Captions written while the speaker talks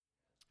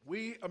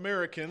We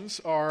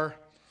Americans are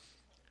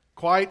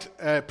quite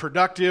a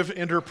productive,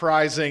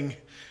 enterprising,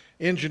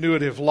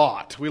 ingenuitive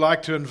lot. We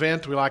like to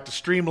invent, we like to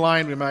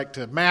streamline, we like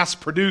to mass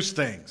produce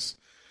things,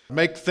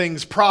 make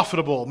things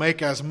profitable,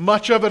 make as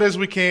much of it as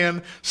we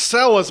can,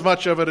 sell as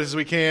much of it as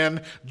we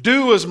can,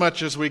 do as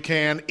much as we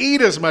can, eat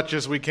as much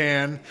as we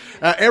can.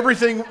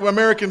 Everything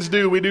Americans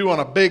do, we do on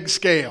a big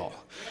scale,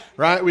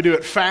 right? We do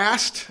it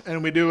fast,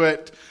 and we do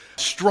it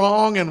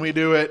strong, and we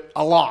do it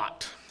a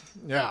lot.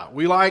 Yeah,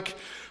 we like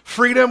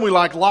freedom. We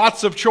like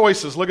lots of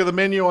choices. Look at the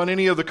menu on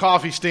any of the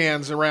coffee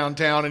stands around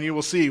town, and you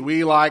will see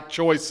we like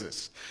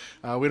choices.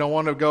 We don't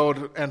want to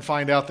go and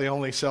find out they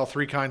only sell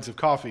 3 kinds of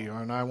coffee,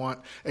 and I want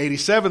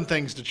 87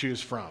 things to choose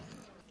from.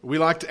 We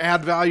like to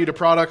add value to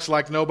products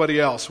like nobody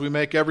else. We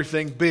make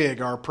everything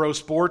big, our pro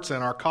sports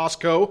and our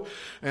Costco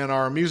and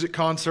our music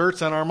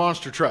concerts and our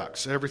monster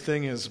trucks.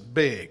 Everything is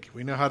big.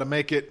 We know how to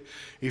make it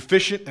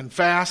efficient and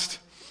fast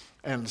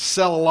and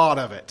sell a lot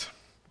of it.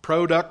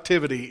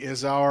 Productivity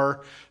is our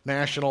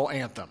national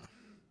anthem.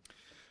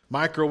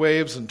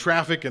 Microwaves and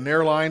traffic and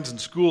airlines and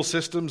school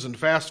systems and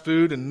fast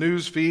food and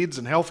news feeds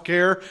and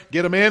healthcare,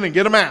 get them in and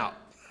get them out.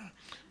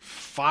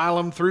 File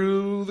them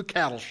through the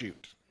cattle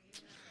chute.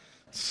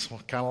 It's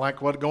kind of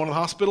like what going to the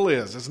hospital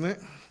is, isn't it?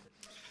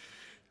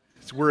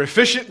 We're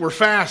efficient, we're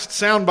fast,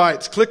 sound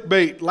bites,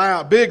 clickbait,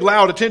 loud, big,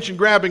 loud,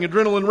 attention-grabbing,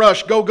 adrenaline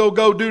rush, go, go,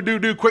 go, do, do,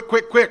 do, quick,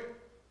 quick, quick.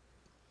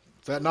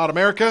 Is that not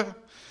America?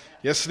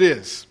 Yes, it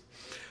is.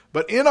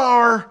 But in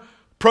our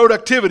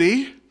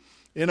productivity,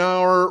 in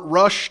our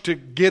rush to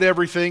get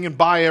everything and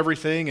buy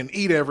everything and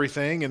eat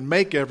everything and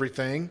make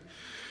everything,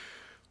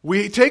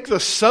 we take the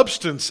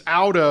substance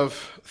out of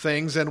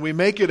things and we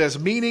make it as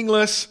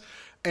meaningless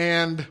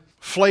and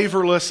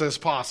flavorless as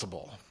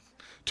possible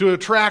to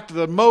attract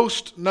the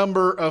most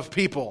number of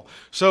people.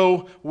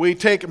 So we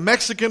take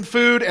Mexican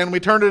food and we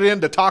turn it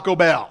into Taco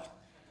Bell.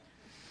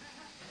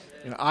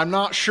 I'm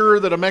not sure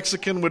that a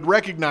Mexican would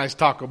recognize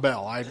Taco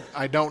Bell.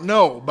 I don't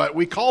know, but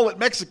we call it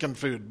Mexican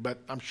food, but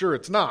I'm sure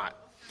it's not.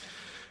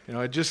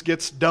 It just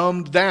gets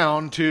dumbed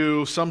down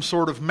to some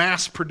sort of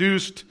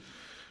mass-produced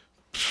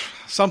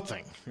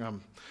something.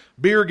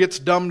 Beer gets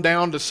dumbed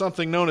down to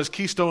something known as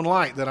Keystone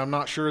Light that I'm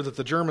not sure that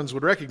the Germans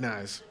would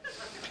recognize.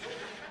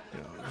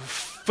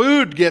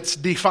 Food gets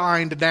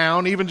defined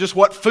down, even just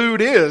what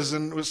food is,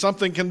 and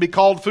something can be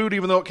called food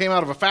even though it came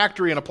out of a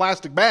factory in a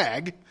plastic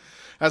bag,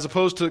 as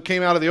opposed to it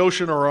came out of the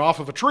ocean or off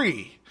of a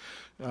tree.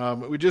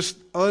 We just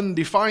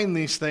undefine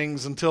these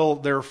things until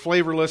they're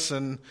flavorless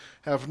and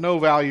have no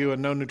value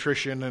and no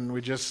nutrition, and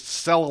we just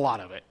sell a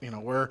lot of it.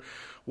 Where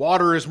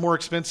water is more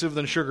expensive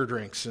than sugar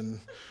drinks, and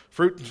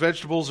fruit and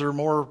vegetables are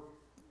more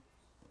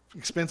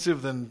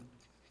expensive than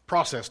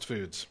processed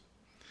foods.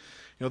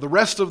 The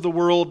rest of the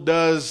world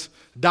does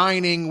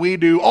dining. We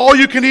do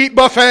all-you-can-eat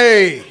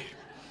buffet.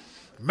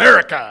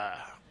 America.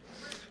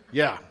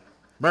 Yeah,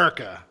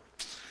 America.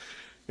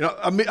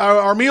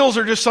 Our meals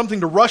are just something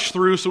to rush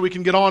through so we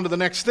can get on to the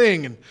next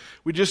thing. And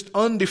we just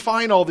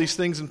undefine all these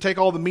things and take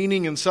all the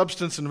meaning and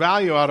substance and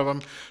value out of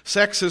them.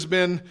 Sex has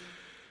been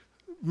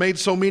made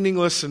so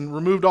meaningless and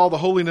removed all the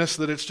holiness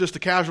that it's just a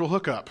casual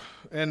hookup.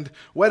 And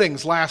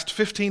weddings last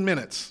 15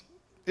 minutes,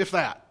 if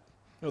that.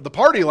 The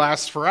party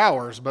lasts for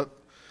hours, but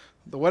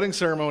the wedding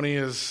ceremony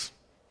is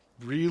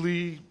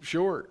really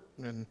short.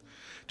 And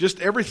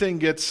just everything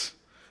gets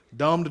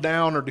dumbed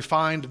down or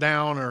defined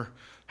down or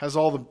has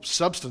all the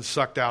substance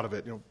sucked out of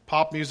it.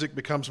 Pop music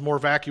becomes more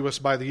vacuous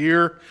by the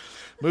year.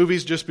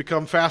 Movies just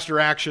become faster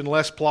action,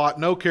 less plot,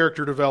 no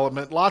character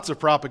development, lots of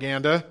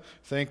propaganda.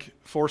 Think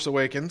Force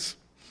Awakens.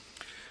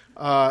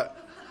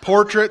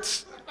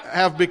 Portraits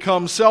have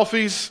become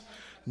selfies.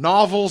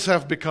 Novels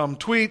have become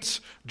tweets.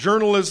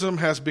 Journalism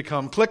has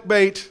become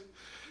clickbait.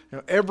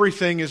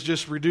 Everything is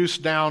just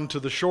reduced down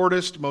to the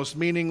shortest, most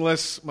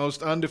meaningless,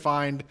 most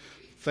undefined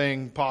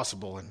thing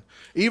possible. And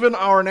even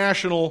our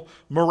national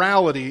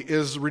morality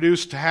is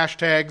reduced to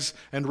hashtags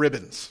and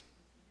ribbons.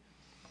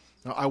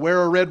 I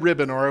wear a red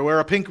ribbon, or I wear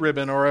a pink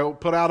ribbon, or I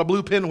put out a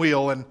blue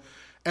pinwheel, and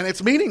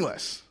it's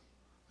meaningless.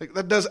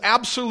 That does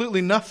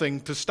absolutely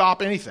nothing to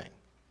stop anything.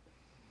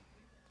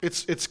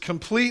 It's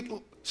complete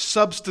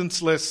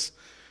substanceless,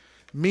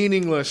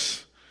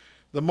 meaningless.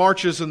 The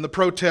marches and the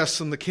protests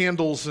and the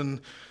candles,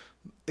 and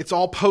it's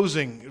all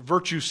posing,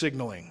 virtue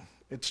signaling.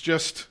 It's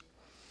just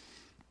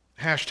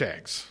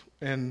hashtags.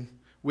 And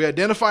we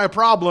identify a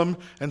problem,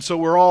 and so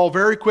we're all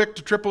very quick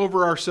to trip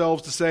over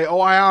ourselves to say,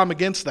 oh, I'm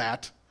against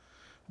that.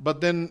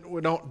 But then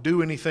we don't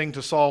do anything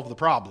to solve the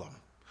problem.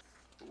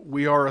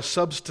 We are a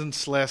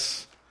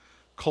substanceless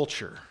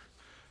culture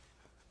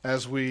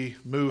as we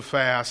move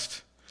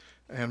fast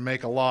and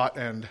make a lot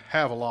and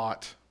have a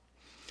lot.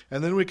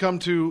 And then we come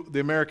to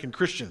the American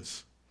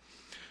Christians.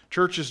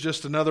 Church is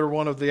just another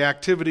one of the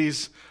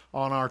activities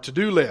on our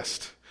to-do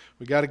list.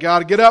 We got to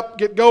get up,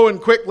 get going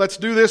quick, let's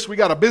do this. We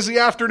got a busy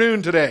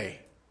afternoon today.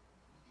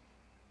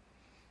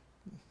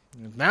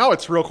 Now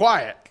it's real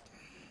quiet.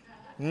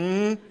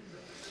 Yeah.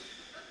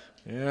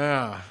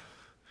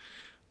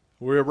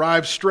 We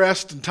arrive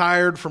stressed and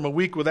tired from a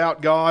week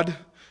without God,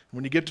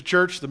 When you get to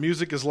church, the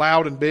music is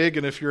loud and big,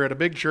 and if you're at a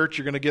big church,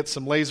 you're going to get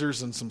some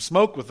lasers and some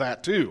smoke with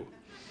that too.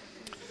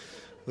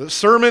 The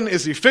sermon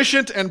is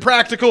efficient and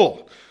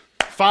practical.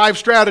 5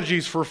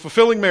 strategies for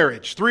fulfilling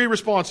marriage. 3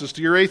 responses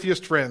to your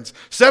atheist friends.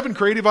 7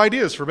 creative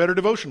ideas for better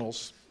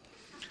devotionals.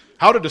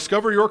 How to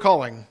discover your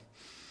calling.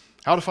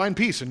 How to find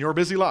peace in your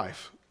busy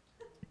life.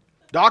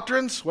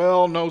 Doctrines?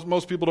 Well, no,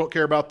 most people don't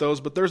care about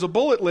those, but there's a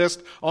bullet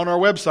list on our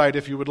website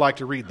if you would like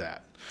to read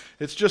that.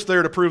 It's just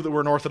there to prove that we're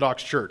an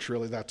Orthodox church,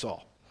 really, that's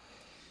all.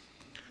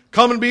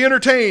 Come and be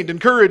entertained,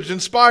 encouraged,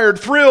 inspired,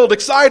 thrilled,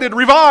 excited,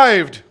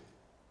 revived.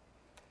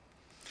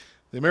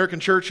 The American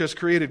church has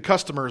created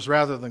customers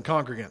rather than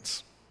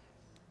congregants,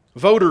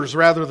 voters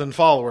rather than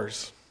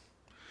followers,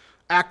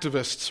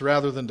 activists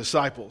rather than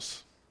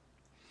disciples.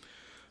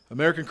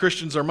 American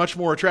Christians are much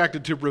more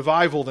attracted to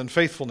revival than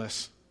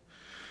faithfulness,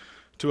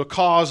 to a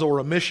cause or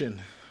a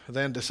mission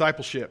than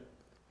discipleship.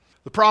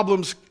 The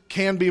problems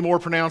can be more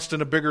pronounced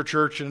in a bigger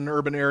church in an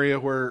urban area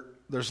where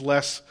there's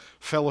less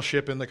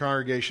fellowship in the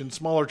congregation.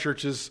 Smaller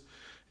churches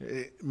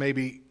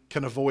maybe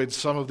can avoid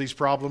some of these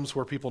problems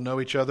where people know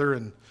each other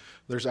and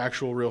there's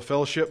actual real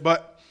fellowship.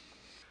 But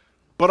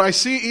I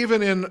see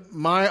even in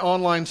my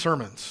online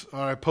sermons,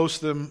 I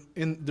post them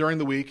during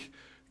the week,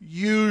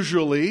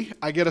 usually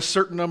I get a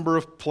certain number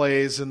of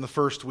plays in the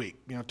first week,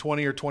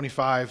 20 or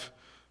 25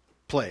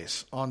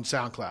 plays on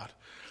SoundCloud.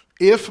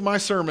 If my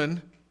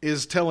sermon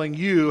is telling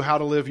you how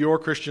to live your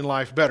Christian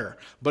life better.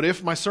 But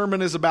if my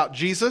sermon is about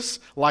Jesus,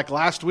 like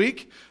last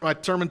week, my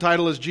sermon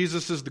title is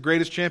Jesus is the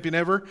Greatest Champion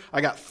Ever,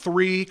 I got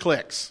 3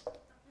 clicks.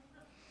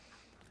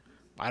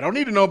 I don't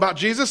need to know about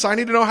Jesus. I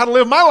need to know how to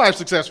live my life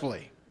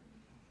successfully.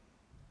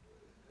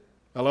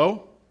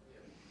 Hello?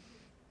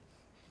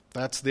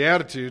 That's the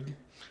attitude,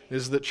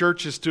 is that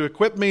church is to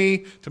equip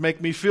me, to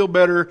make me feel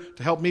better,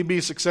 to help me be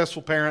a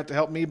successful parent, to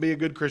help me be a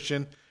good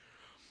Christian.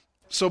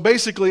 So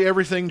basically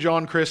everything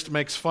John Christ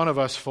makes fun of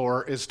us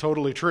for is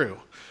totally true.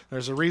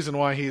 There's a reason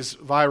why he's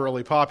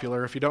virally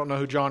popular. If you don't know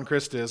who John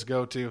Christ is,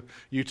 go to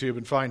YouTube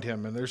and find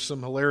him. And there's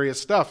some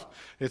hilarious stuff.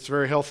 It's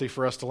very healthy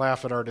for us to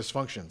laugh at our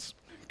dysfunctions,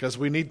 because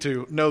we need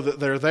to know that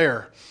they're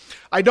there.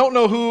 I don't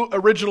know who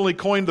originally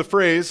coined the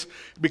phrase,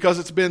 because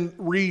it's been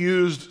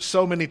reused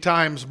so many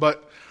times,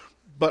 but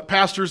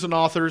pastors and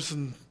authors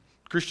and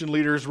Christian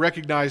leaders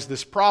recognize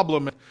this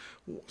problem.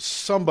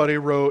 Somebody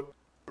wrote,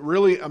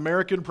 really,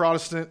 American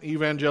Protestant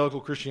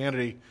evangelical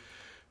Christianity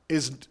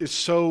is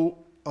so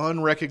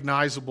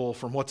unrecognizable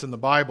from what's in the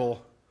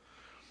Bible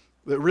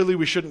that really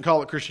we shouldn't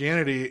call it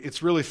Christianity.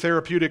 It's really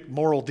therapeutic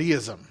moral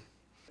deism.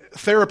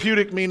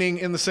 Therapeutic meaning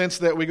in the sense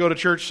that we go to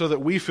church so that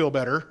we feel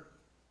better,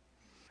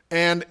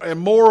 and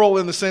moral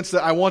in the sense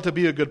that I want to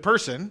be a good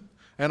person,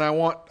 and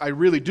I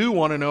really do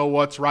want to know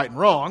what's right and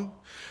wrong.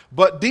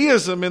 But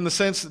deism in the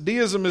sense that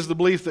deism is the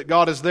belief that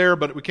God is there,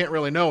 but we can't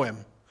really know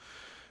him.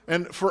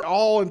 And for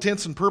all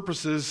intents and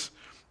purposes,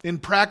 in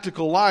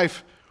practical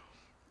life,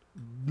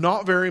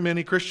 not very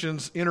many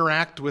Christians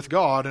interact with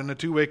God in a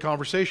two-way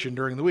conversation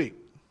during the week.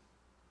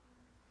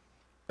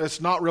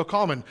 It's not real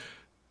common.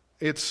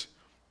 It's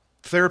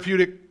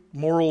therapeutic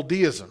moral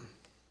deism.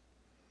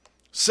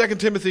 2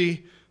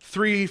 Timothy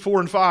 3,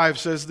 4, and 5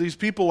 says, these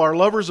people are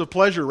lovers of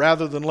pleasure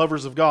rather than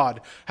lovers of God,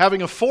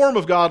 having a form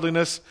of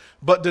godliness,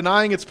 but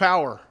denying its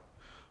power.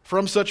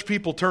 From such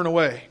people turn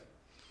away.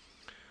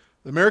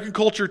 The American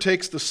culture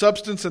takes the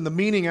substance and the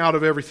meaning out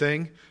of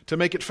everything to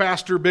make it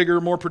faster, bigger,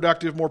 more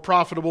productive, more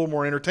profitable,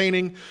 more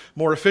entertaining,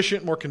 more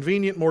efficient, more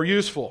convenient, more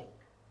useful.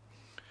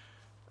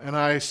 And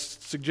I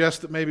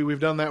suggest that maybe we've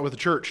done that with the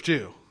church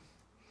too.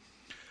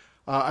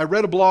 I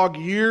read a blog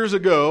years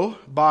ago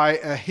by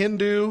a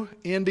Hindu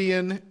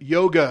Indian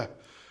yoga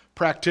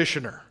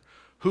practitioner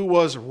who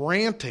was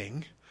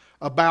ranting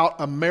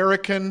about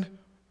American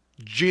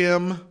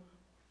gym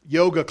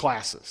yoga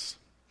classes.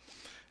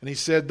 And he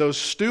said, those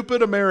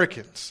stupid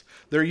Americans,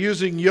 they're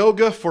using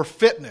yoga for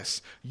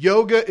fitness.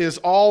 Yoga is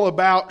all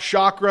about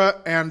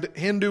chakra and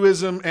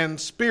Hinduism and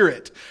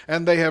spirit.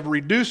 And they have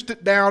reduced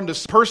it down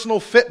to personal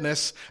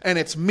fitness, and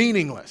it's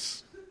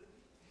meaningless.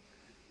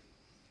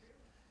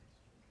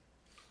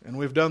 And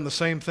we've done the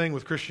same thing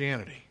with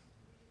Christianity.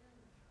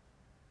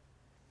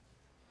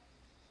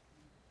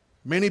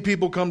 Many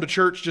people come to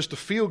church just to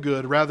feel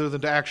good rather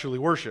than to actually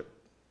worship.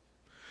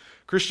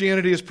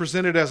 Christianity is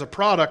presented as a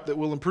product that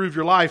will improve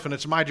your life, and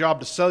it's my job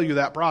to sell you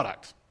that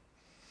product,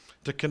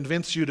 to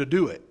convince you to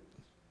do it.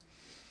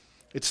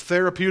 It's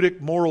therapeutic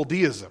moral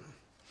deism.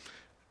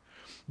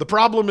 The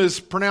problem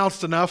is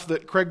pronounced enough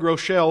that Craig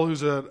Rochelle,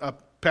 who's a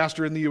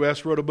pastor in the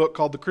U.S., wrote a book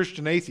called The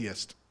Christian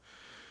Atheist.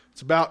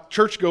 It's about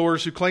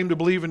churchgoers who claim to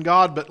believe in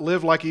God but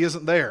live like he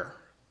isn't there.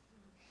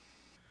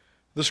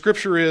 The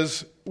scripture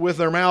is, with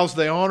their mouths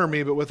they honor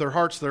me, but with their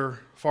hearts they're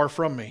far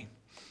from me.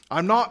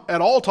 I'm not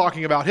at all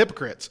talking about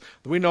hypocrites.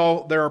 We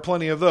know there are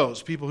plenty of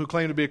those, people who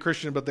claim to be a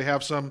Christian but they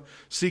have some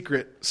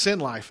secret sin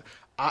life.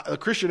 A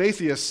Christian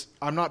atheist,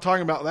 I'm not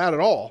talking about that at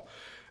all.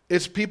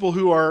 It's people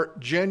who are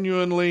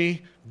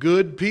genuinely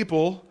good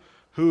people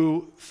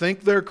who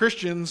think they're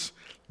Christians,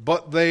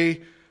 but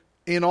they,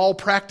 in all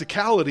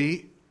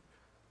practicality,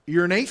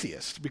 you're an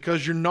atheist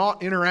because you're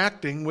not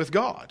interacting with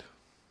God.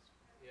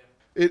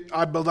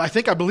 I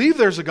think I believe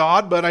there's a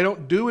God, but I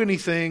don't do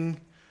anything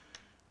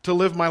to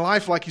live my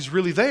life like He's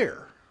really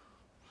there.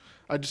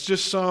 It's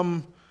just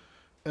some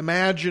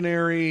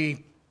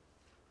imaginary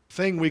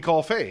thing we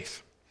call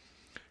faith.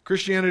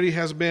 Christianity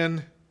has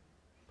been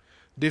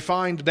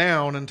defined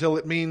down until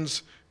it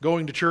means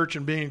going to church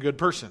and being a good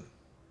person.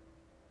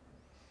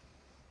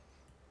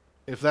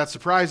 If that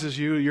surprises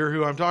you, you're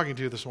who I'm talking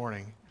to this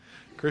morning.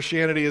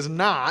 Christianity is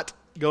not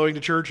going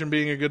to church and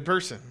being a good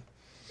person.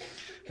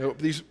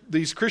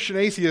 These Christian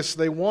atheists,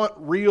 they want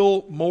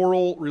real,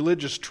 moral,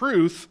 religious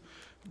truth,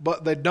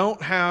 but they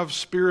don't have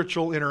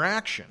spiritual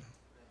interaction.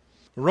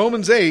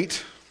 Romans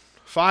 8,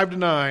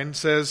 5-9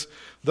 says,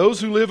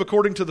 "Those who live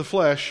according to the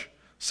flesh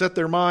set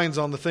their minds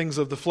on the things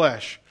of the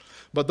flesh,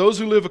 but those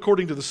who live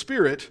according to the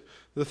Spirit,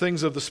 the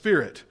things of the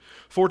Spirit.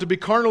 For to be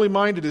carnally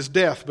minded is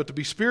death, but to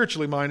be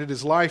spiritually minded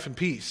is life and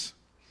peace.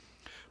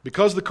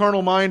 Because the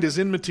carnal mind is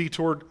enmity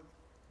toward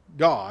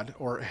God,"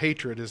 or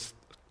hatred is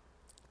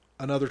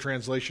another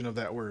translation of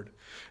that word,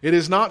 "it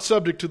is not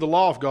subject to the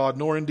law of God,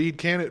 nor indeed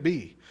can it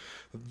be.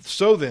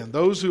 So then,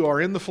 those who are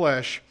in the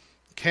flesh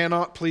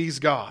cannot please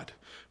God.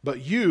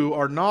 But you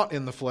are not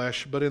in the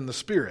flesh, but in the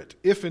Spirit,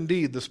 if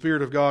indeed the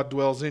Spirit of God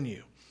dwells in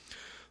you.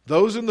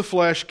 Those in the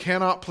flesh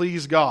cannot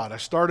please God." I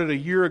started a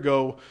year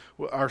ago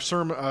our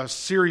sermon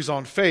series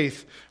on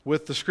faith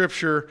with the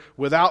scripture,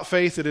 "Without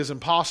faith it is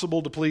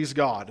impossible to please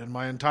God." And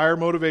my entire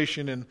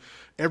motivation and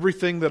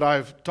everything that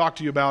I've talked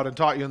to you about and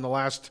taught you in the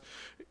last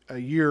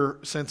year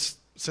since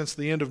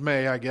the end of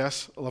May, I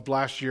guess, of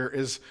last year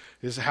is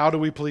how do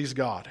we please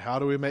God? How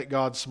do we make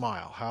God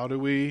smile? How do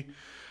we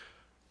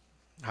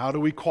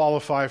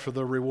qualify for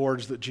the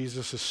rewards that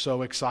Jesus is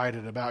so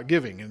excited about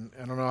giving? And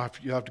I don't know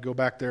if you have to go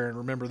back there and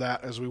remember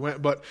that as we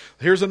went. But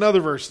here's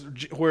another verse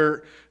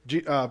where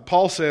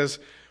Paul says,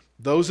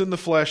 "Those in the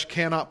flesh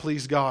cannot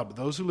please God, but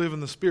those who live in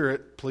the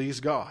Spirit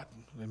please God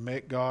and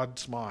make God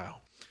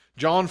smile."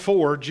 John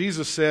 4,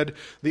 Jesus said,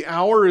 "The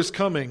hour is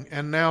coming,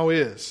 and now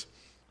is,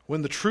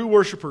 when the true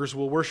worshipers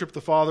will worship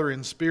the Father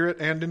in spirit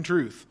and in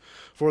truth.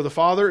 For the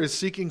Father is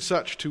seeking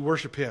such to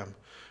worship Him.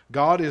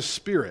 God is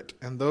spirit,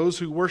 and those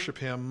who worship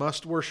Him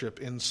must worship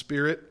in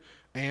spirit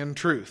and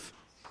truth."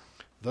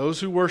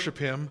 Those who worship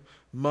Him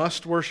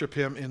must worship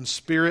Him in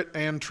spirit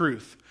and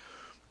truth.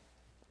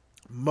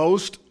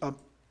 Most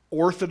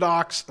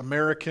orthodox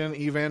American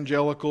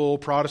evangelical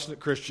Protestant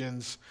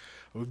Christians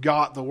have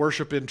got the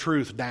worship in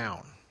truth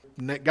down.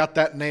 Got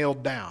that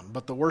nailed down.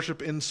 But the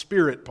worship in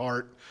spirit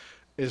part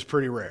is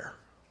pretty rare.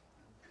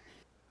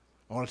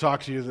 I want to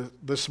talk to you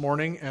this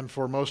morning and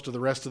for most of the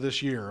rest of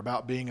this year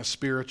about being a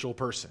spiritual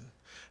person.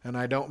 And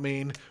I don't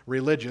mean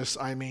religious,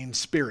 I mean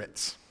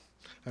spirits.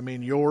 I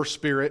mean your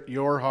spirit,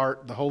 your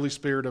heart, the Holy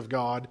Spirit of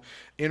God,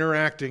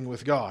 interacting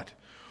with God.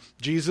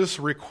 Jesus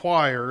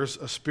requires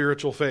a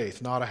spiritual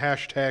faith, not a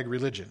hashtag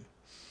religion.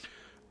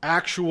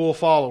 Actual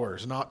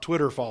followers, not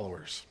Twitter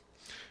followers.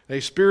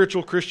 A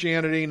spiritual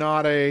Christianity,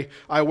 not a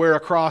I wear a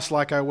cross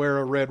like I wear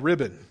a red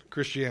ribbon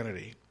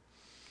Christianity.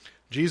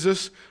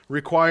 Jesus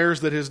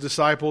requires that His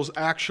disciples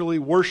actually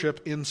worship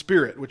in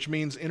spirit, which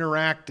means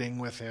interacting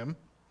with Him,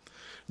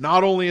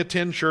 not only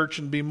attend church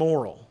and be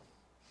moral.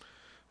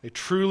 A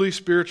truly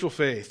spiritual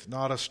faith,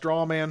 not a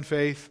straw man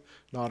faith,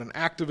 not an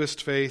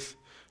activist faith,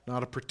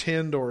 not a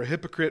pretend or a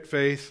hypocrite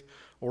faith,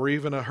 or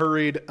even a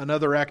hurried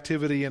another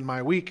activity in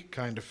my week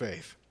kind of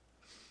faith.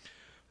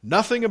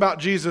 Nothing about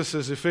Jesus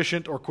is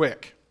efficient or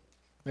quick.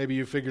 Maybe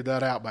you figured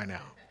that out by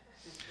now.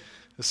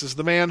 This is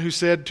the man who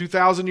said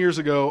 2,000 years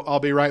ago, "I'll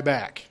be right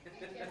back."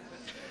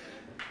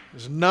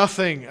 There's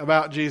nothing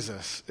about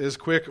Jesus is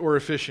quick or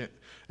efficient.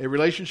 A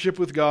relationship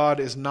with God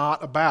is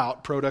not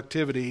about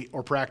productivity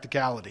or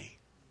practicality.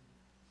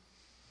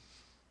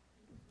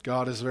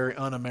 God is very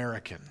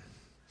un-American.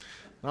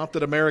 Not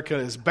that America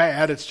is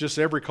bad, it's just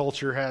every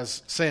culture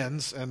has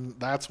sins, and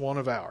that's one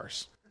of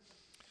ours.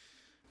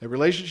 A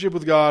relationship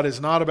with God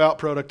is not about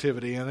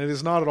productivity, and it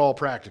is not at all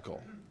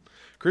practical.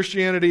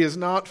 Christianity is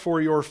not for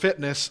your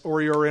fitness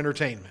or your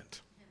entertainment.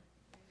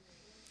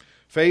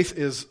 Faith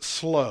is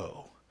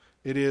slow.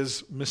 It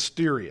is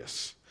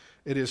mysterious.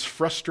 It is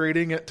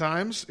frustrating at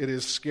times. It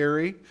is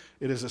scary.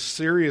 It is a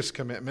serious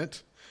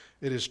commitment.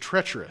 It is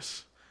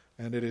treacherous,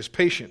 and it is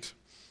patient.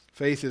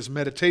 Faith is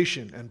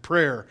meditation and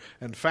prayer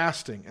and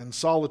fasting and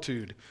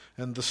solitude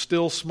and the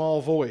still small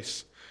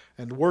voice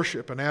and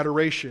worship and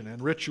adoration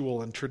and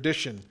ritual and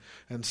tradition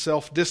and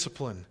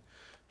self-discipline.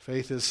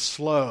 Faith is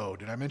slow.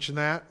 Did I mention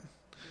that?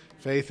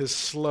 Faith is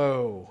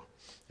slow.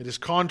 It is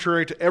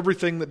contrary to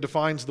everything that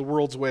defines the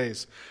world's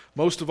ways.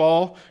 Most of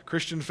all,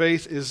 Christian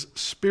faith is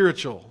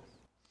spiritual.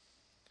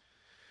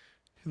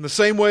 In the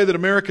same way that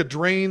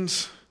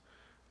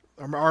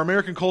our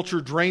American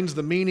culture drains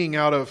the meaning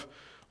out of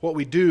what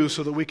we do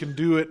so that we can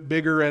do it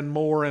bigger and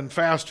more and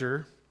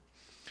faster,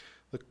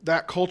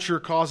 that culture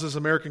causes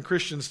American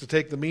Christians to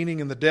take the meaning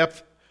and the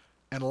depth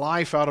and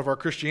life out of our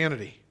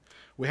Christianity.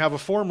 We have a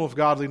form of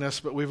godliness,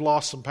 but we've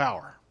lost some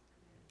power.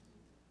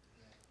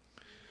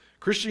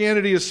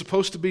 Christianity is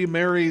supposed to be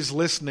Mary's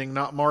listening,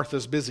 not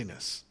Martha's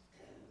busyness.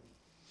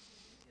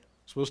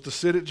 Supposed to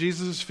sit at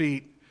Jesus'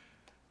 feet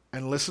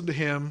and listen to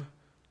him,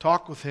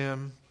 talk with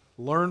him,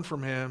 learn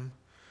from him.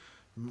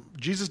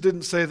 Jesus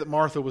didn't say that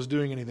Martha was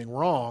doing anything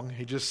wrong.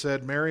 He just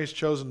said Mary's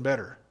chosen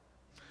better.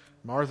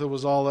 Martha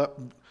was all up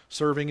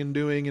serving and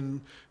doing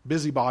and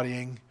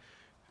busybodying.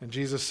 And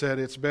Jesus said,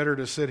 it's better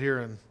to sit here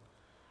and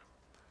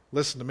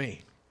listen to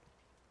me.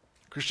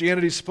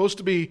 Christianity is supposed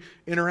to be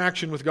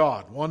interaction with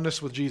God,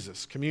 oneness with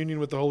Jesus, communion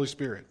with the Holy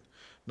Spirit,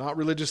 not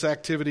religious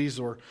activities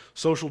or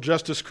social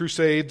justice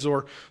crusades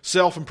or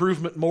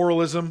self-improvement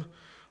moralism,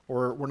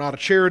 or we're not a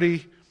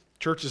charity.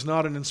 Church is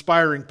not an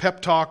inspiring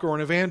pep talk or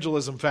an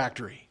evangelism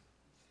factory.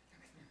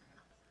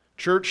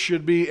 Church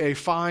should be a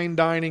fine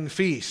dining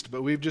feast,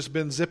 but we've just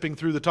been zipping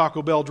through the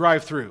Taco Bell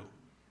drive-thru.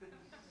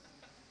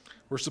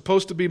 We're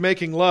supposed to be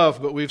making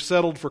love, but we've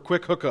settled for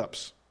quick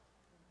hookups.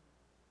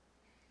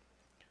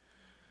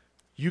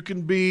 You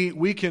can be,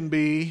 we can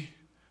be,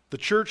 the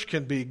church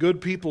can be good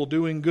people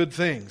doing good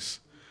things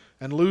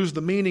and lose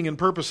the meaning and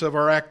purpose of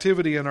our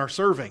activity and our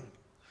serving.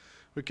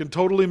 We can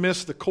totally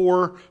miss the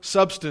core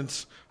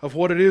substance of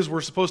what it is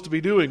we're supposed to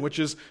be doing, which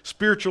is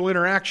spiritual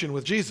interaction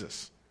with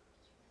Jesus.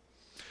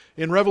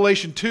 In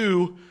Revelation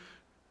 2,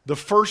 the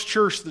first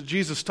church that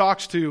Jesus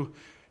talks to,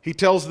 he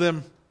tells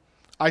them,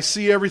 I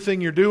see everything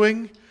you're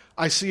doing.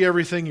 I see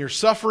everything you're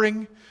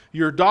suffering.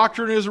 Your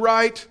doctrine is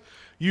right.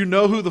 You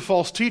know who the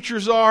false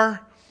teachers are.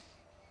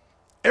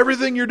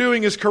 Everything you're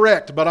doing is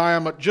correct, but I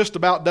am just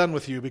about done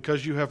with you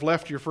because you have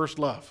left your first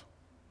love.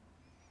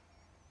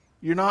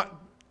 You're not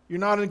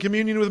in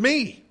communion with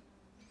me.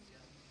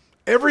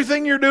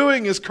 Everything you're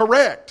doing is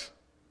correct,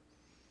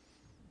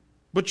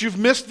 but you've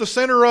missed the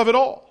center of it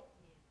all.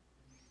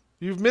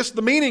 You've missed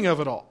the meaning of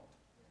it all.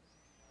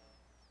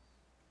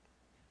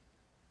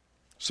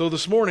 So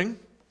this morning,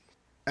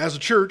 as a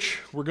church,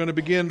 we're going to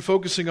begin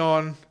focusing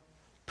on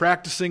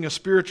practicing a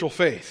spiritual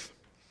faith.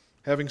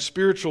 Having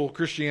spiritual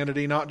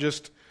Christianity, not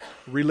just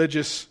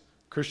religious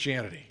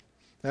Christianity.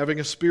 Having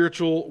a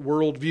spiritual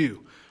worldview.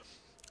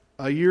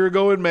 A year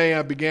ago in May,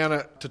 I began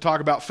to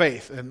talk about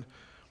faith. And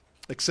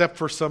except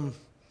for some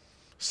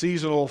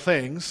seasonal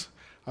things,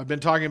 I've been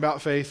talking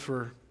about faith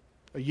for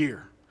a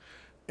year.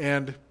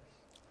 And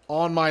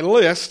on my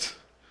list,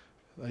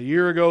 a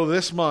year ago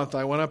this month,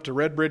 I went up to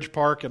Red Bridge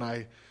Park and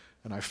I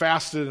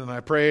fasted and I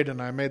prayed and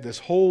I made this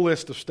whole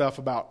list of stuff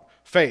about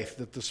faith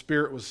that the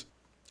Spirit was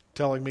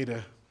telling me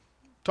to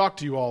talk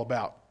to you all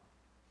about.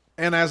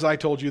 And as I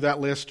told you, that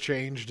list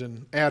changed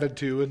and added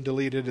to and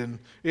deleted, and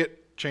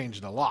it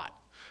changed a lot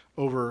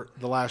over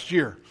the last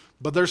year.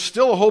 But there's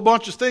still a whole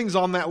bunch of things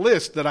on that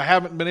list that I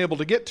haven't been able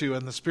to get to,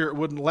 and the Spirit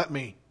wouldn't let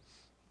me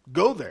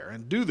go there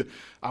and do that.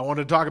 I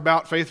wanted to talk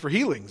about faith for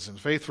healings and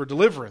faith for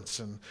deliverance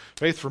and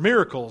faith for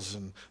miracles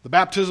and the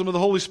baptism of the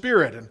Holy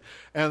Spirit.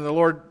 And the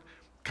Lord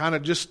kind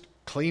of just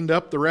cleaned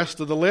up the rest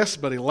of the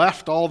list, but he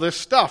left all this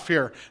stuff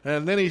here.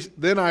 And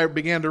then I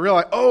began to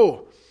realize,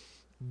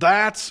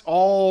 that's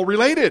all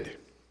related.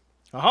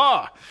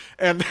 Aha!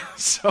 And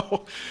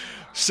so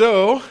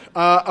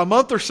a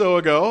month or so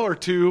ago, or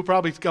two,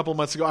 probably a couple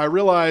months ago, I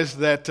realized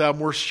that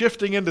we're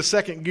shifting into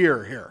second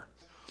gear here.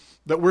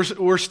 That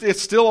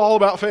it's still all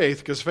about faith,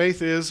 because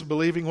faith is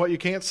believing what you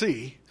can't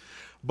see.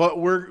 But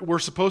we're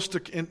supposed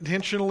to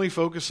intentionally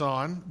focus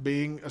on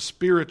being a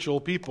spiritual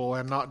people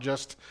and not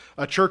just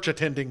a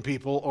church-attending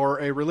people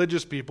or a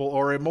religious people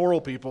or a moral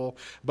people,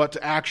 but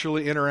to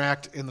actually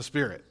interact in the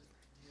Spirit.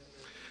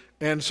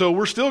 And so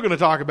we're still going to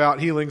talk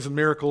about healings and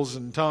miracles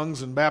and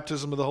tongues and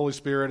baptism of the Holy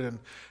Spirit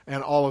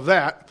and all of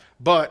that,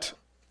 but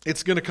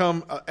it's going to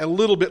come a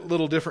little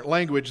different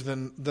language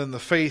than the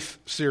faith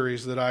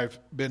series that I've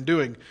been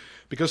doing,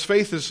 because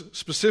faith is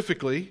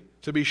specifically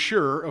to be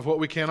sure of what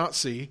we cannot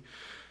see.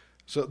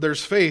 So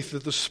there's faith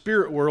that the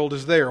spirit world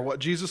is there. What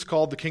Jesus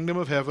called the kingdom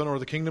of heaven or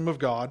the kingdom of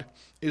God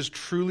is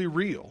truly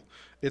real.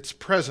 It's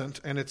present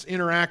and it's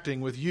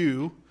interacting with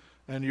you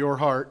and your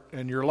heart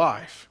and your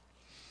life.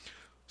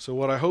 So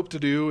what I hope to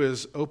do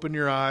is open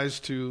your eyes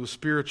to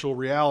spiritual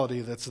reality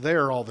that's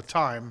there all the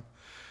time,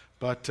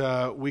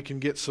 but we can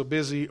get so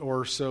busy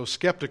or so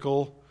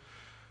skeptical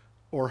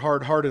or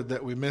hard-hearted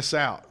that we miss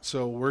out.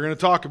 So we're going to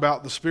talk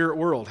about the spirit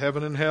world,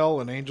 heaven and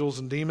hell and angels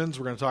and demons.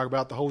 We're going to talk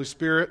about the Holy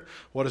Spirit.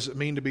 What does it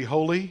mean to be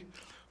holy?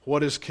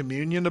 What is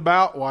communion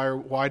about?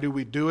 Why do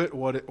we do it?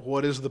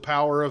 What is the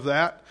power of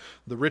that?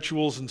 The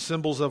rituals and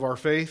symbols of our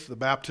faith, the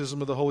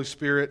baptism of the Holy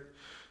Spirit,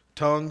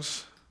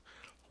 tongues.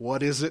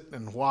 What is it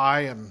and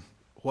why and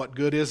what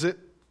good is it?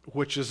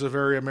 Which is a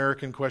very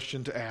American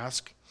question to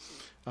ask.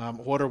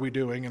 What are we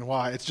doing and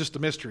why? It's just a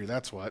mystery,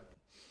 that's what.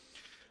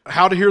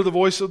 How to hear the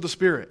voice of the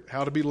Spirit.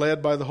 How to be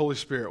led by the Holy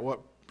Spirit. What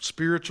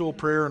spiritual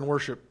prayer and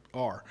worship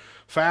are.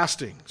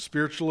 Fasting,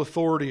 spiritual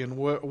authority and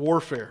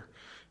warfare.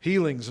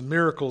 Healings and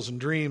miracles and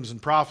dreams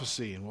and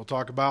prophecy. And we'll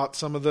talk about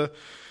some of the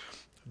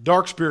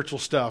dark spiritual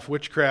stuff,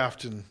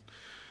 witchcraft and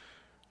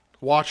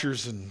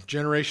watchers and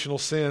generational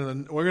sin.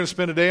 And we're going to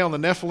spend a day on the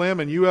Nephilim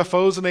and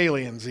UFOs and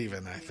aliens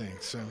even, I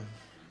think. So,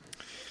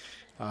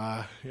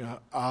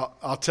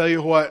 I'll tell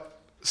you what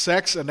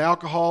sex and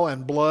alcohol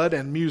and blood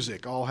and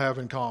music all have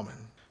in common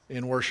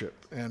in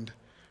worship. And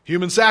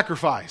human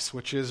sacrifice,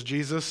 which is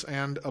Jesus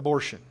and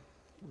abortion.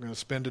 We're going to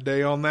spend a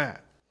day on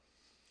that.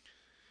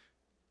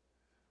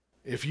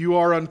 If you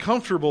are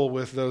uncomfortable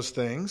with those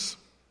things,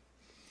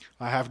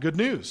 I have good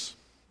news.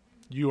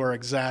 You are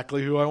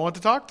exactly who I want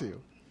to talk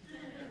to.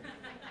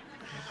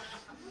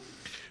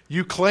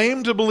 You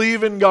claim to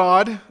believe in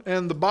God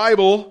and the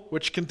Bible,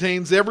 which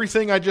contains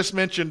everything I just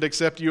mentioned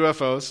except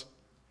UFOs.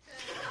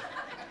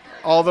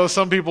 Although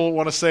some people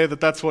want to say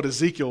that that's what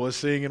Ezekiel was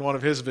seeing in one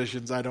of his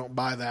visions. I don't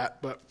buy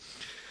that. But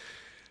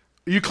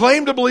you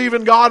claim to believe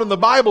in God and the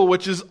Bible,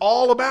 which is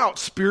all about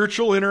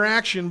spiritual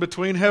interaction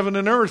between heaven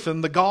and earth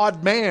and the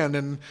God-man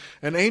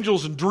and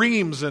angels and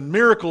dreams and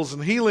miracles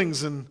and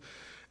healings.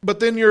 But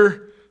then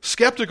you're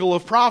skeptical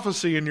of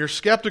prophecy, and you're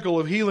skeptical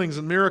of healings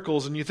and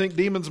miracles, and you think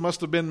demons must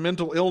have been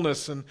mental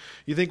illness, and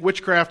you think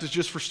witchcraft is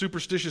just for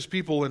superstitious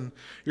people, and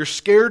you're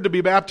scared to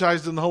be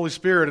baptized in the Holy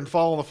Spirit and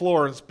fall on the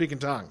floor and speak in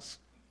tongues.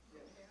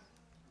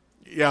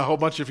 Yeah, a whole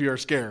bunch of you are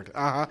scared.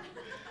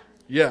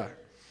 Yeah.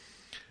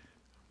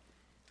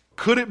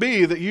 Could it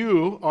be that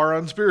you are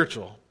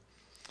unspiritual?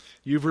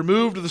 You've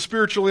removed the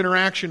spiritual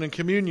interaction and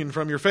communion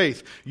from your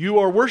faith. You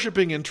are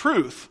worshiping in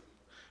truth,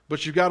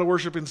 but you've got to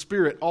worship in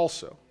spirit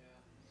also.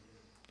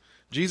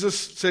 Jesus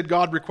said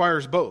God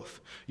requires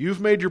both.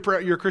 You've made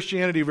your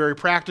Christianity very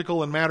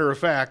practical and matter of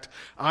fact.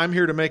 I'm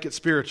here to make it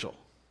spiritual.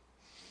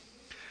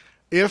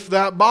 If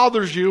that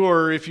bothers you,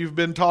 or if you've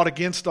been taught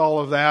against all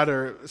of that,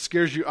 or it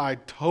scares you, I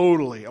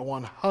totally,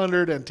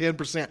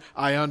 110%,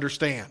 I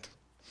understand.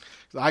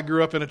 I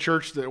grew up in a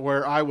church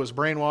where I was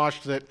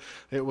brainwashed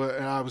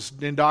and I was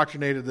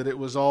indoctrinated that it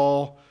was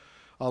all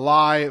a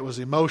lie, it was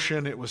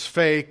emotion, it was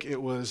fake, it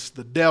was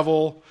the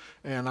devil,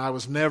 and I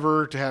was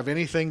never to have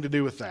anything to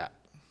do with that.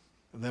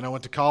 And then I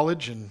went to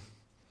college, and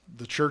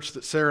the church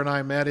that Sarah and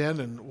I met in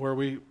and where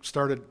we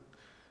started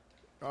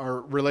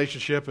our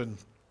relationship, and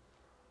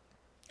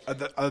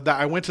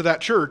I went to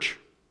that church,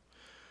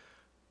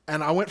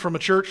 and I went from a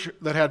church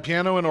that had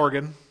piano and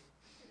organ,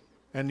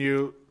 and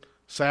you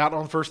sat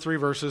on the first 3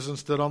 verses and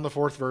stood on the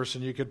 4th verse,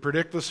 and you could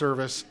predict the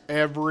service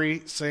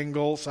every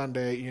single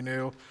Sunday. You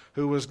knew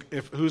who's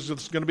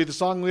going to be the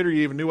song leader.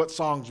 You even knew what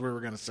songs we were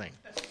going to sing.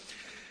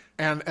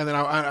 And then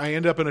I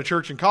ended up in a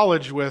church in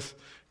college with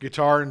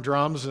guitar and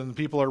drums, and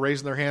people are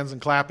raising their hands and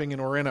clapping,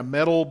 and we're in a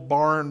metal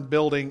barn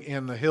building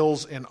in the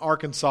hills in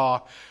Arkansas,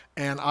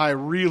 and I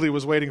really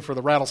was waiting for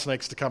the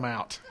rattlesnakes to come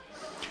out.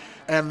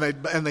 And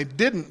they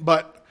didn't,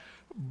 but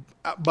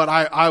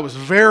I was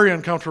very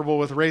uncomfortable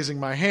with raising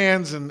my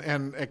hands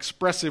and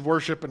expressive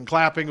worship and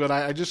clapping, but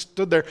I just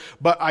stood there.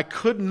 But I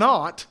could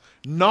not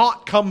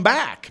come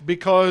back,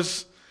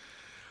 because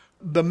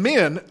the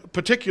men,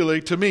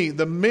 particularly to me,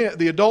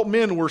 the adult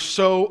men were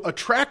so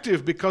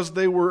attractive because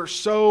they were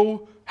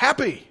so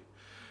happy.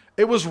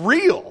 It was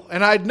real.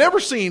 And I'd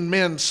never seen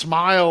men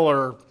smile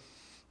or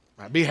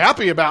be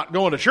happy about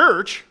going to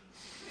church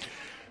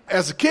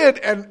as a kid.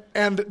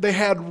 And they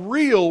had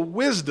real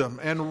wisdom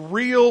and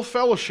real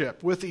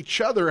fellowship with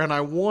each other. And I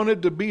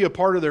wanted to be a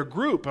part of their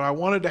group. And I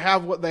wanted to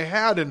have what they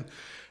had. And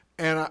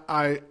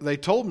they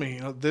told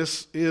me,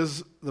 this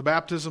is the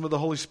baptism of the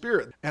Holy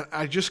Spirit. And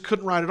I just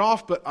couldn't write it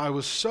off, but I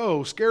was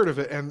so scared of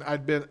it. And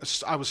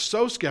I was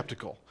so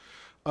skeptical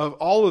of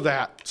all of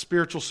that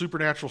spiritual,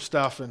 supernatural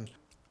stuff. And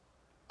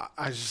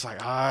I was just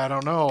like, I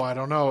don't know. I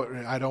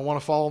don't want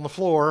to fall on the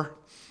floor.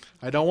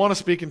 I don't want to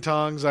speak in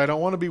tongues. I don't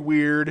want to be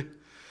weird.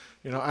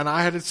 And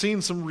I had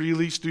seen some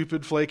really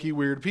stupid, flaky,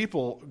 weird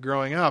people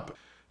growing up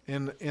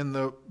in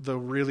the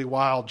really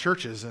wild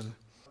churches. And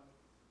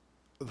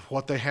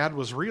what they had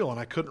was real, and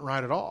I couldn't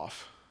write it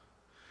off.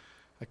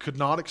 I could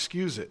not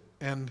excuse it.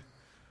 And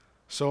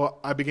so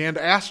I began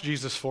to ask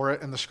Jesus for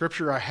it, and the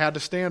scripture I had to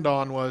stand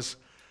on was,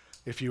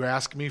 if you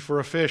ask me for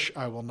a fish,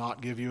 I will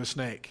not give you a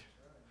snake.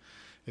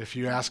 If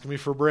you ask me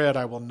for bread,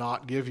 I will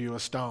not give you a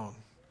stone.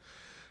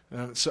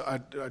 And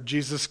so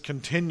Jesus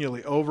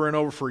continually, over and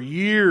over, for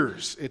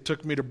years, it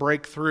took me to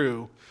break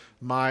through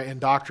my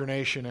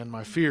indoctrination and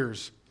my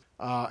fears,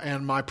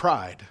 and my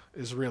pride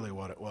is really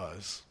what it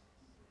was.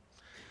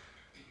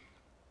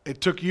 It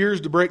took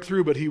years to break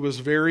through, but he was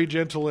very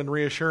gentle and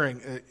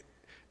reassuring.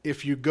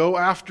 If you go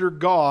after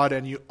God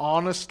and you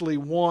honestly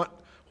want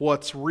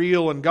what's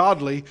real and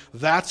godly,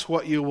 that's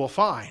what you will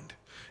find.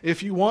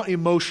 If you want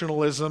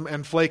emotionalism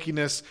and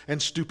flakiness and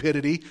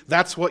stupidity,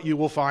 that's what you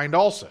will find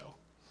also.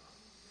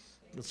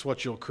 That's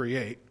what you'll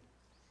create.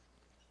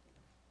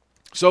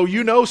 So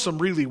some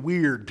really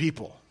weird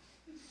people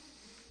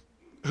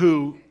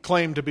who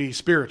claim to be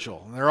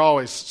spiritual. And they're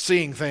always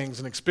seeing things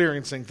and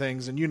experiencing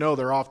things, and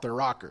they're off their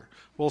rocker.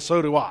 Well,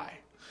 so do I.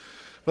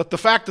 But the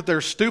fact that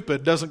they're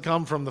stupid doesn't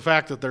come from the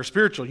fact that they're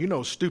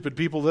spiritual. Stupid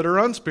people that are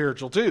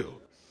unspiritual too.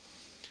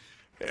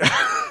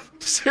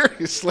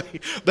 Seriously,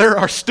 there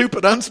are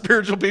stupid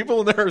unspiritual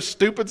people and there are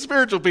stupid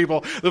spiritual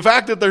people. The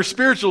fact that they're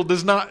spiritual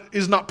is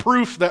not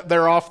proof that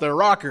they're off their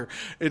rocker.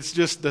 It's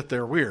just that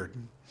they're weird.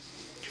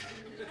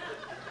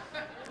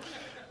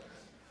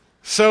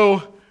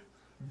 So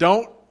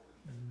don't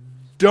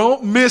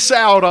Don't miss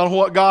out on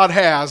what God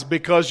has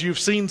because you've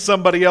seen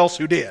somebody else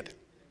who did.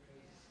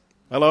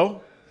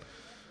 Hello?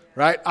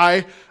 Right?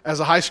 As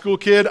a high school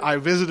kid, I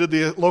visited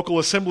the local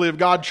Assembly of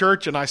God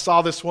church, and I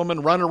saw this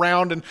woman run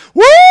around and,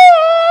 woo!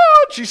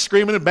 She's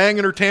screaming and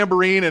banging her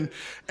tambourine,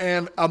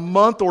 and a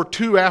month or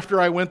two after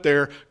I went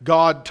there,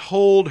 God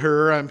told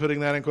her, I'm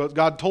putting that in quotes,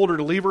 God told her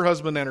to leave her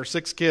husband and her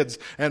 6 kids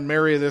and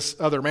marry this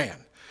other man.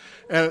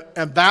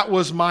 And that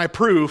was my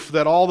proof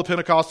that all the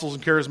Pentecostals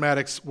and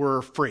Charismatics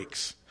were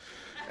freaks.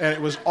 And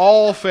it was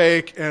all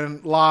fake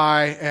and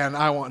lie, and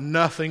I want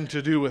nothing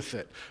to do with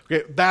it.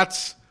 Okay,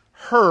 that's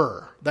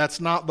her.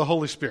 That's not the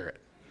Holy Spirit.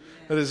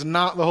 That is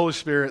not the Holy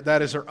Spirit.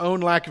 That is her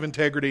own lack of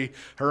integrity,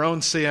 her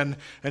own sin,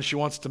 and she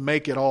wants to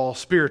make it all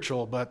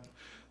spiritual, but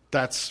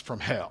that's from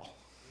hell.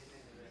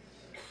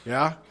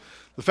 Yeah?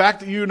 The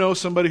fact that you know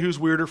somebody who's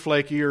weird or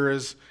flaky or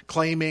is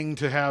claiming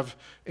to have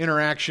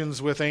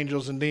interactions with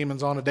angels and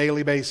demons on a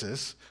daily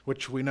basis,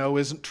 which we know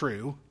isn't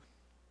true,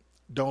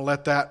 don't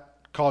let that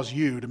cause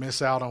you to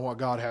miss out on what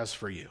God has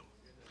for you.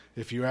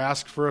 If you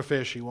ask for a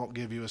fish, He won't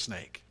give you a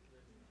snake.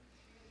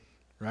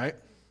 Right?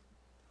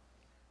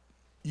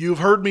 You've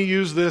heard me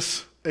use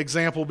this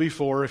example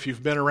before if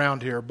you've been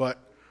around here, but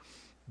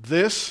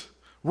this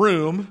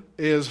room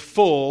is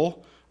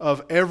full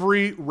of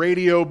every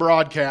radio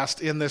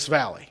broadcast in this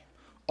valley.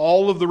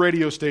 All of the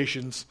radio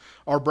stations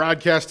are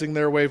broadcasting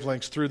their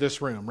wavelengths through this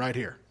room right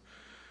here.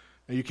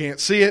 Now, you can't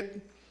see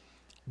it,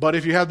 but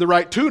if you had the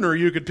right tuner,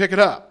 you could pick it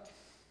up.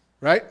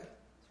 Right?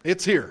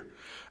 It's here.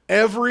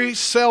 Every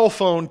cell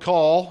phone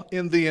call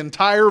in the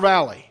entire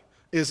valley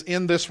is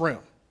in this room.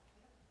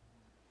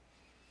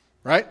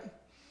 Right?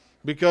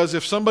 Because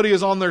if somebody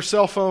is on their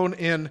cell phone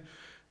in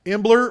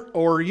Imbler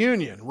or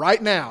Union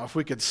right now, if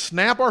we could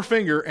snap our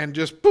finger and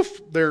just poof,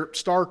 they're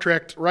Star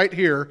Trek'd right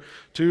here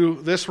to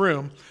this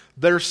room,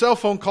 their cell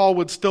phone call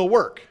would still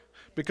work.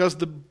 Because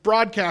the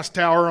broadcast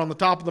tower on the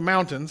top of the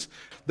mountains,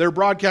 they're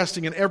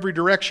broadcasting in every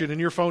direction and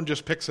your phone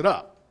just picks it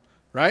up.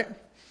 Right?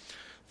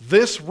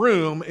 This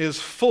room is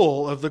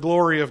full of the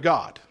glory of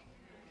God.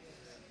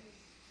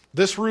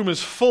 This room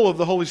is full of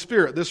the Holy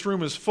Spirit. This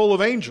room is full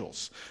of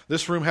angels.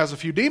 This room has a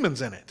few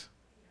demons in it.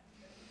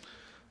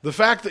 The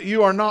fact that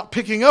you are not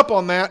picking up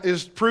on that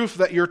is proof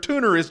that your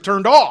tuner is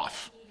turned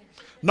off,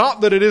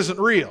 not that it isn't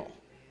real.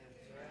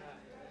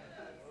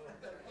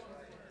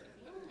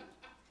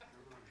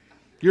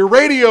 Your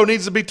radio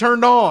needs to be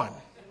turned on.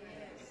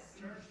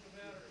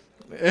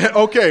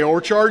 Okay, or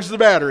charge the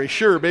battery.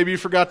 Sure, maybe you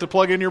forgot to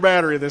plug in your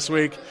battery this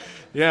week.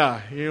 Yeah,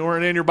 you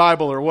weren't in your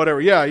Bible or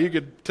whatever. Yeah, you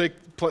could take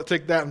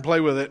that and play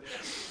with it.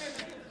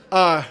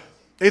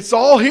 It's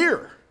all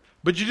here,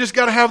 but you just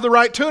got to have the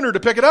right tuner to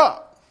pick it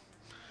up.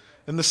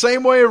 In the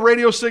same way a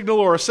radio signal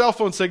or a cell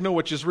phone signal,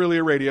 which is really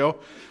a radio,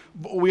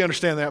 we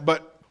understand that,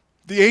 but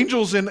the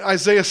angels in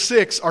Isaiah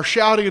 6 are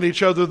shouting at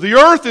each other, the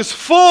earth is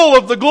full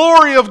of the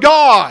glory of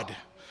God.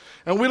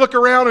 And we look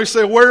around and we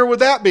say, where would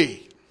that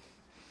be?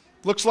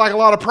 Looks like a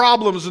lot of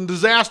problems and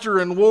disaster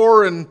and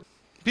war and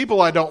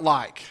people I don't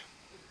like.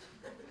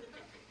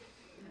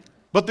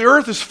 But the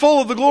earth is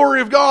full of the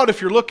glory of God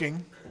if you're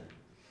looking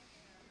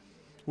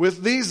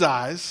with these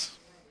eyes.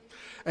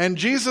 And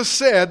Jesus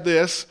said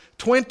this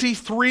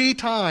 23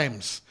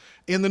 times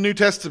in the New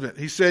Testament.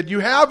 He said, you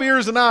have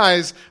ears and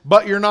eyes,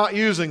 but you're not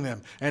using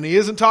them. And He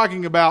isn't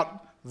talking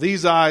about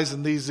these eyes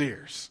and these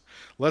ears.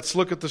 Let's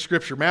look at the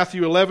scripture.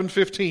 Matthew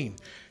 11:15.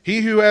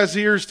 He who has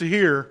ears to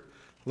hear,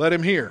 let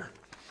him hear.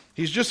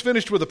 He's just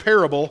finished with a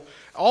parable.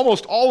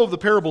 Almost all of the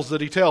parables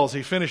that He tells,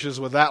 He finishes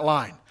with that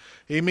line.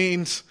 He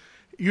means,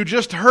 you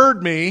just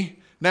heard me,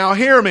 now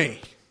hear me.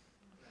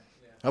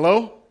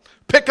 Hello?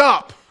 Pick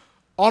up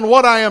on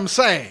what I am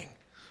saying.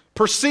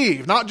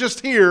 Perceive, not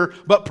just hear,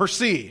 but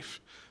perceive.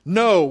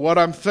 Know what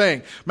I'm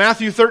saying.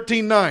 Matthew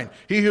 13:9.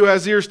 He who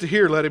has ears to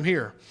hear, let him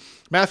hear.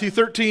 Matthew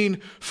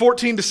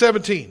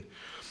 13:14-17.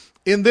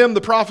 In them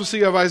the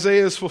prophecy of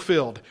Isaiah is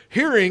fulfilled.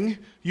 Hearing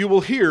you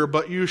will hear,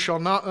 but you shall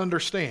not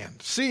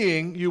understand.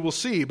 Seeing you will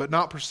see, but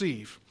not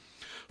perceive.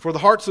 For the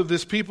hearts of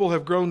this people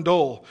have grown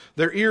dull.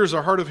 Their ears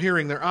are hard of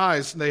hearing, their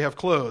eyes they have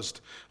closed.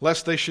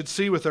 Lest they should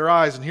see with their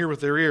eyes and hear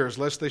with their ears,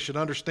 lest they should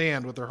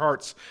understand with their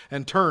hearts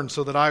and turn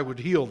so that I would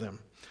heal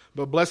them.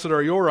 But blessed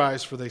are your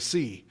eyes, for they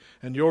see,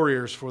 and your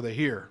ears, for they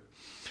hear.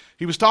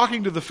 He was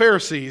talking to the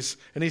Pharisees,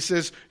 and He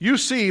says, you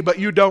see, but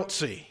you don't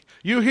see.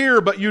 You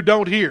hear, but you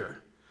don't hear.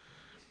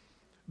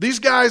 These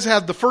guys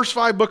had the first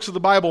 5 books of the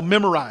Bible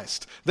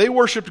memorized. They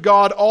worshiped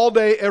God all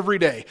day, every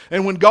day.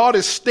 And when God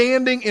is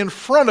standing in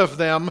front of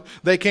them,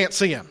 they can't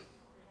see Him.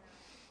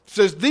 It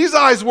says, these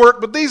eyes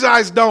work, but these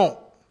eyes don't.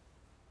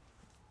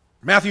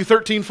 Matthew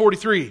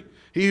 13:43.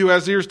 He who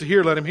has ears to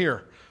hear, let him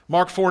hear.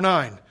 Mark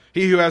 4:9.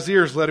 He who has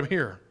ears, let him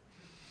hear.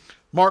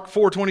 Mark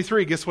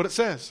 4:23. Guess what it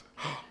says?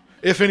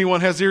 If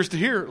anyone has ears to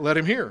hear, let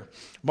him hear.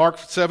 Mark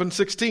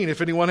 7:16. If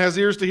anyone has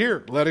ears to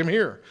hear, let him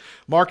hear.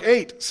 Mark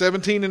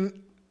 8:17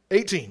 and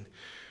 18.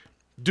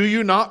 Do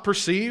you not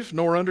perceive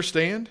nor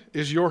understand?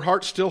 Is your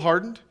heart still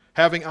hardened?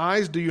 Having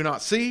eyes, do you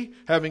not see?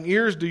 Having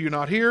ears, do you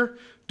not hear?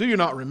 Do you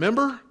not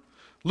remember?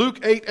 Luke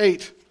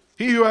 8:8.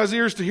 He who has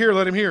ears to hear,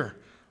 let him hear.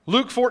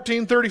 Luke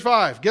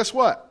 14:35. Guess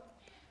what?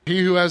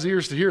 He who has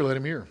ears to hear, let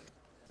him hear.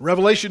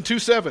 Revelation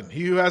 2:7.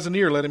 He who has an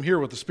ear, let him hear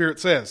what the Spirit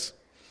says.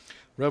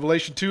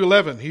 Revelation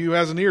 2:11. He who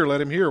has an ear,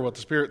 let him hear what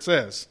the Spirit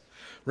says.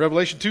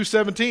 Revelation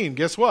 2:17.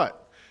 Guess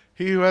what?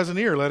 He who has an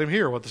ear, let him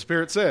hear what the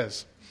Spirit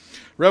says.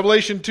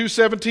 Revelation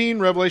 2:17,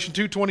 Revelation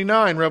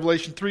 2:29,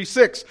 Revelation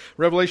 3:6,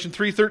 Revelation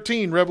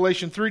 3:13,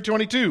 Revelation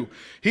 3:22.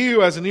 He who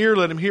has an ear,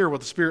 let him hear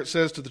what the Spirit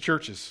says to the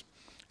churches.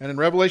 And in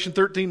Revelation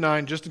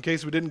 13:9, just in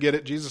case we didn't get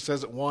it, Jesus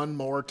says it one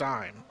more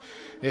time.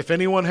 If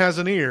anyone has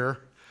an ear,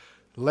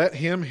 let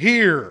him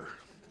hear.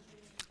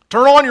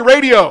 Turn on your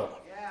radio.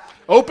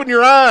 Open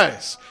your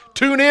eyes.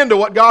 Tune in to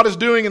what God is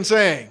doing and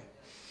saying.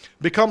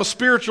 Become a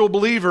spiritual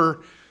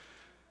believer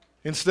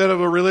instead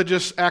of a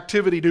religious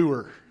activity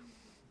doer.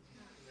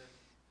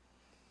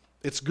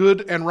 It's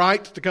good and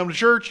right to come to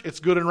church. It's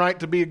good and right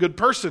to be a good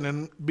person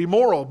and be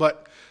moral.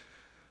 But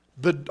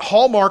the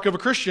hallmark of a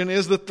Christian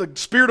is that the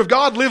Spirit of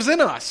God lives in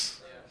us.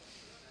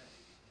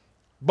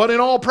 But in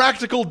all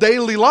practical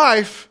daily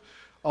life,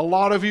 a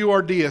lot of you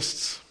are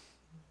deists.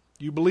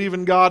 You believe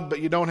in God, but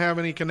you don't have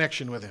any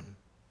connection with Him.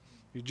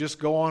 You just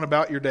go on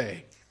about your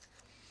day.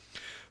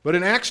 But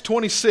in Acts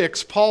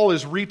 26, Paul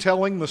is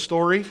retelling the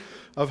story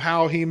of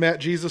how he met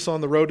Jesus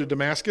on the road to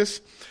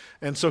Damascus.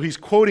 And so he's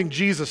quoting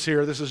Jesus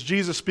here. This is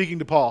Jesus speaking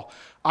to Paul.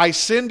 I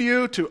send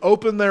you to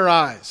open their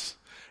eyes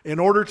in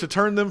order to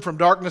turn them from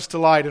darkness to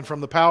light and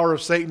from the power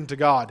of Satan to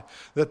God,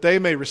 that they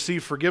may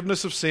receive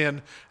forgiveness of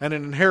sin and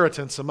an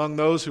inheritance among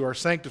those who are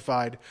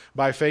sanctified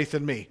by faith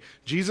in me.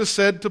 Jesus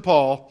said to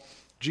Paul,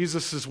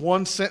 Jesus'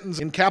 one sentence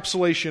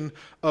encapsulation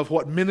of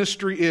what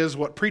ministry is,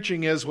 what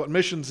preaching is, what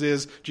missions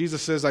is.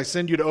 Jesus says, I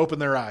send you to open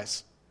their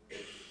eyes.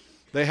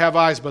 They have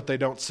eyes, but they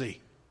don't see.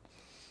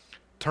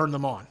 Turn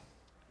them on.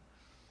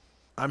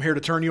 I'm here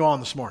to turn you on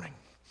this morning,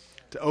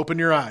 to open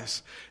your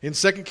eyes. In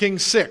 2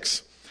 Kings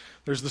 6,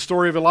 there's the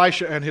story of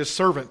Elisha and his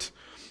servant.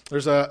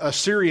 There's a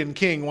Syrian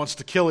king wants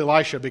to kill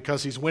Elisha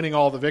because he's winning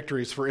all the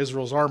victories for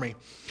Israel's army.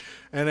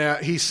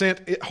 And he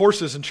sent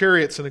horses and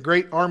chariots and a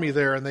great army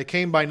there, and they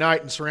came by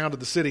night and surrounded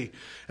the city.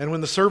 And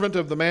when the servant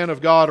of the man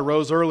of God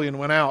arose early and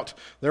went out,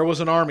 there was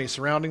an army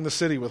surrounding the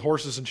city with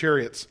horses and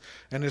chariots.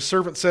 And his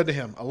servant said to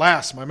him,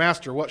 Alas, my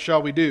master, what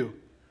shall we do?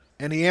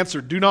 And he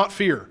answered, Do not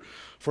fear,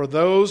 for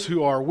those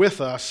who are with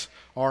us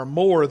are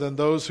more than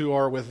those who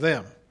are with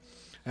them.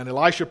 And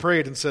Elisha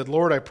prayed and said,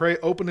 Lord, I pray,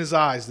 open his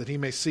eyes that he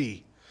may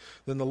see.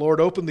 Then the Lord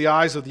opened the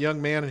eyes of the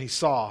young man, and he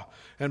saw.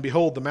 And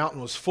behold, the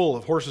mountain was full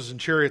of horses and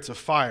chariots of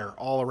fire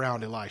all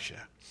around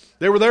Elisha.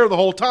 They were there the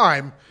whole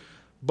time,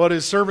 but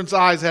his servant's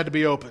eyes had to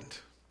be opened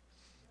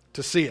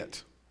to see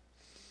it.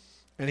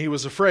 And he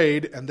was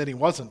afraid, and then he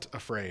wasn't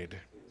afraid.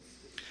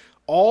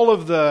 All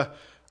of the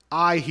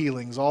eye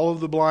healings, all of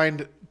the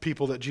blind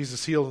people that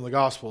Jesus healed in the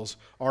Gospels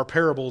are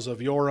parables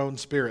of your own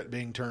spirit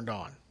being turned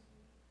on.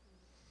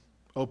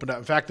 Opened up.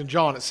 In fact, in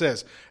John it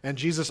says, and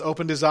Jesus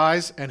opened his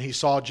eyes, and he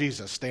saw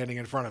Jesus standing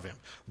in front of him.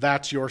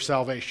 That's your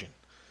salvation.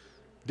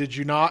 Did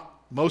you not?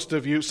 Most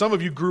of you, some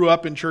of you grew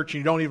up in church and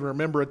you don't even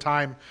remember a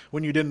time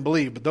when you didn't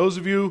believe. But those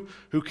of you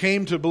who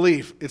came to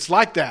believe, it's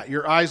like that.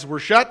 Your eyes were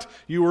shut.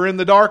 You were in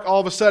the dark. All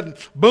of a sudden,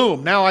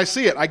 boom, now I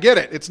see it. I get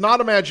it. It's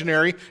not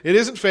imaginary. It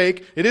isn't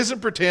fake. It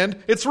isn't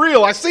pretend. It's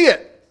real. I see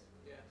it.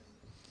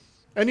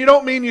 And you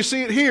don't mean you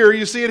see it here.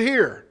 You see it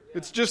here.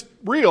 It's just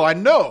real. I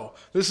know.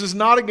 This is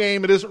not a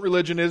game. It isn't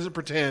religion. It isn't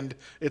pretend.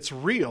 It's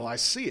real. I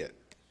see it.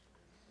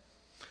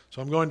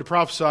 So I'm going to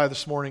prophesy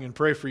this morning and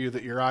pray for you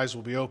that your eyes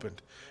will be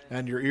opened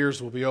and your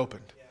ears will be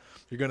opened.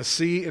 You're going to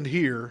see and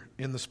hear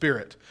in the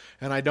Spirit.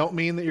 And I don't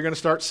mean that you're going to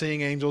start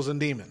seeing angels and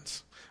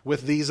demons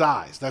with these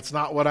eyes. That's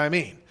not what I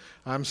mean.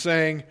 I'm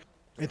saying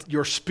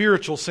your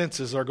spiritual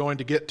senses are going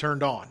to get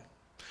turned on.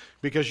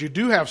 Because you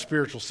do have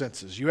spiritual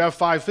senses. You have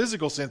 5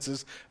 physical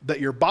senses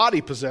that your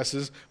body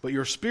possesses, but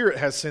your spirit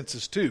has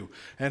senses too.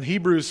 And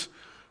Hebrews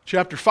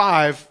Chapter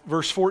 5,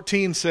 verse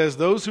 14 says,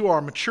 Those who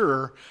are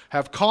mature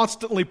have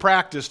constantly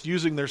practiced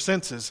using their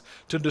senses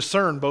to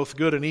discern both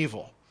good and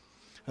evil.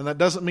 And that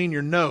doesn't mean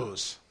your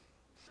nose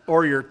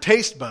or your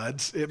taste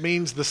buds. It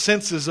means the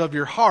senses of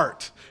your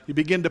heart. You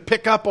begin to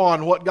pick up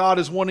on what God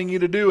is wanting you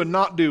to do and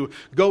not do.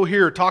 Go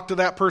here, talk to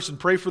that person,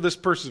 pray for this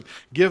person,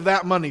 give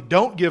that money,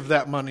 don't give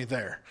that money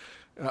there.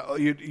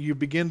 You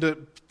begin to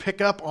pick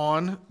up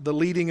on the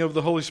leading of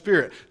the Holy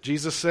Spirit.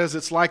 Jesus says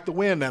it's like the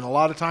wind, and a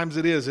lot of times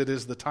it is. It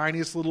is the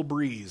tiniest little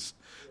breeze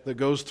that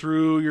goes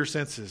through your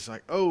senses.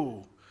 Like,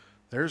 oh,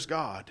 there's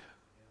God.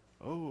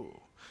 Oh,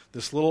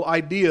 this little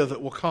idea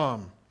that will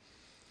come.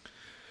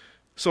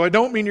 So I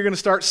don't mean you're going to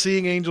start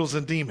seeing angels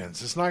and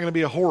demons. It's not going to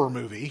be a horror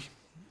movie.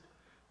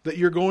 That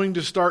you're going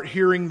to start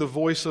hearing the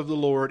voice of the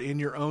Lord in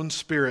your own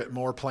spirit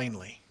more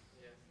plainly.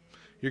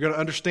 You're going to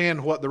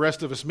understand what the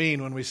rest of us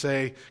mean when we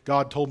say,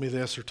 God told me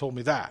this or told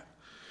me that.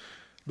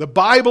 The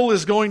Bible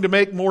is going to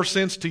make more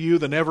sense to you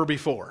than ever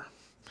before.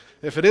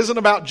 If it isn't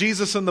about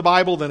Jesus in the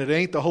Bible, then it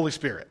ain't the Holy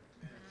Spirit.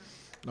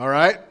 All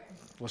right?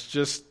 Let's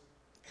just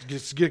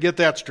get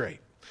that straight.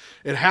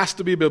 It has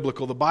to be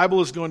biblical. The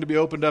Bible is going to be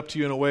opened up to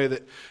you in a way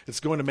that it's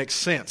going to make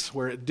sense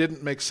where it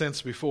didn't make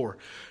sense before.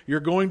 You're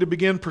going to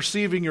begin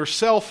perceiving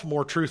yourself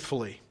more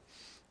truthfully.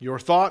 Your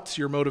thoughts,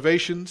 your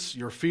motivations,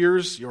 your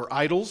fears, your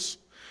idols,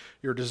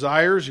 your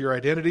desires, your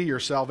identity, your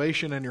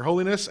salvation and your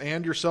holiness,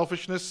 and your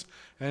selfishness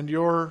and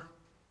your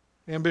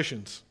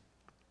ambitions.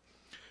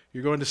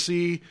 You're going to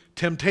see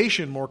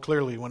temptation more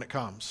clearly when it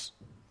comes.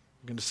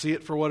 You're going to see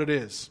it for what it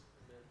is.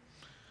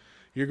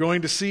 You're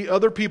going to see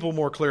other people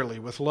more clearly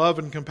with love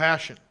and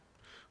compassion,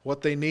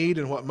 what they need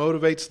and what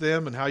motivates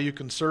them and how you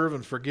can serve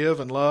and forgive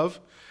and love.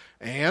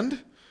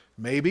 And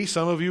maybe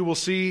some of you will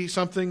see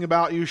something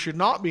about you should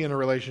not be in a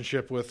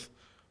relationship with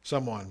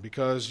someone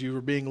because you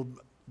were being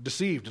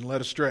deceived and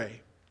led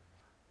astray.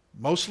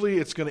 Mostly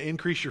it's going to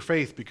increase your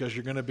faith because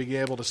you're going to be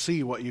able to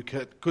see what you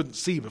couldn't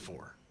see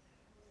before.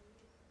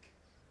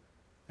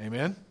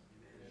 Amen?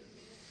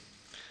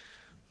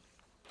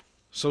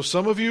 So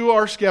some of you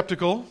are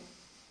skeptical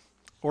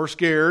or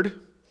scared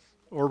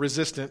or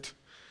resistant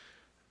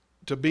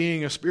to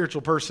being a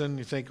spiritual person.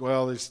 You think,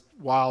 well, these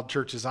wild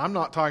churches. I'm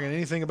not talking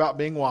anything about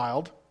being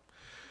wild.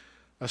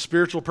 A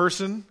spiritual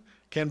person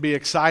can be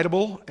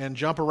excitable and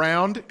jump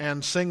around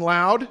and sing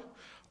loud,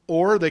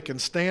 or they can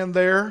stand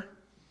there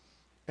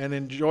and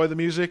enjoy the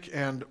music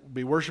and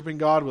be worshiping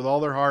God with all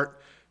their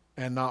heart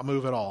and not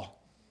move at all.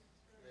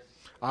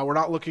 We're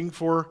not looking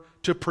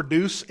to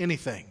produce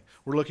anything.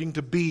 We're looking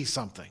to be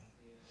something.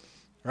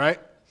 Right?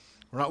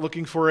 We're not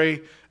looking for an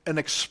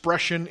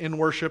expression in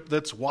worship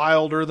that's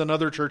wilder than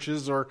other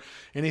churches or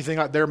anything.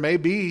 There may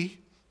be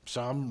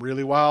some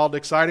really wild,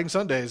 exciting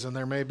Sundays, and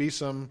there may be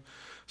some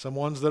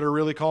ones that are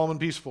really calm and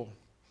peaceful.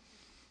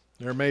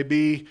 There may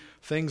be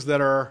things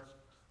that are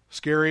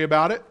scary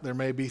about it. There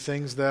may be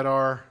things that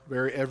are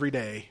very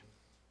everyday.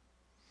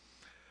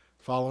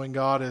 Following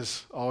God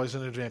is always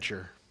an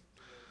adventure.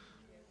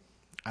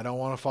 I don't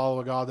want to follow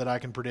a God that I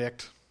can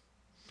predict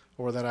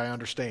or that I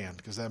understand,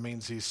 because that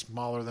means he's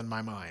smaller than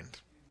my mind.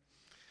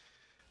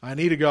 I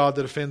need a God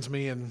that offends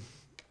me and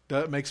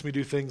that makes me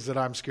do things that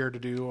I'm scared to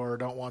do or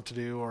don't want to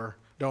do or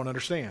don't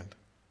understand.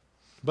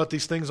 But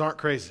these things aren't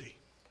crazy.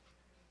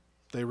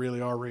 They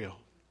really are real.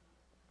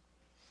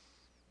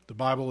 The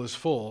Bible is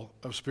full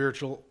of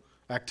spiritual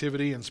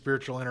activity and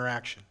spiritual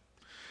interaction.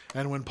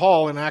 And when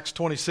Paul in Acts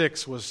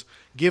 26 was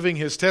giving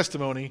his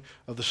testimony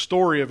of the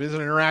story of his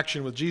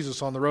interaction with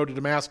Jesus on the road to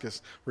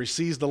Damascus, where he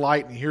sees the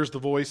light and he hears the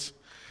voice,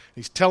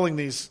 he's telling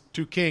these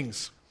two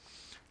kings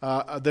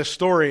this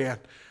story. And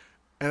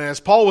as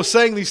Paul was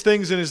saying these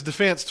things in his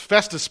defense,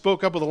 Festus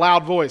spoke up with a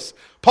loud voice,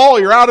 "Paul,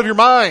 you're out of your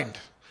mind.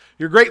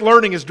 Your great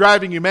learning is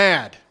driving you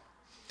mad."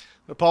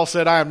 But Paul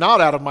said, "I am not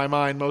out of my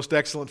mind, most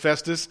excellent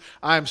Festus.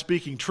 I am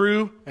speaking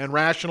true and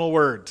rational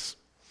words."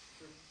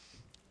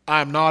 I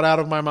am not out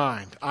of my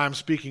mind. I am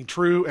speaking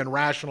true and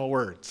rational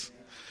words.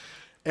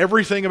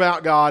 Everything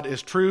about God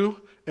is true.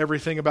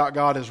 Everything about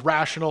God is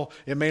rational.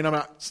 It may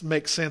not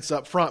make sense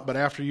up front, but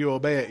after you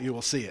obey it, you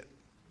will see it.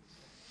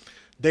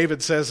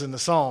 David says in the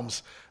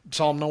Psalms,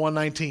 Psalm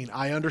 119,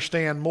 "I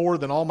understand more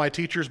than all my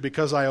teachers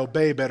because I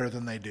obey better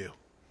than they do."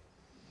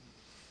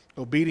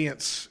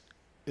 Obedience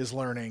is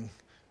learning,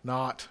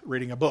 not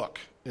reading a book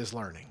is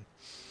learning.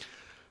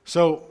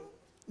 So,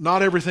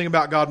 not everything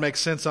about God makes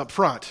sense up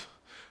front.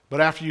 But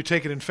after you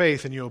take it in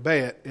faith and you obey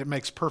it, it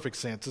makes perfect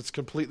sense. It's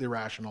completely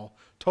rational,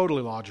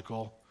 totally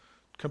logical,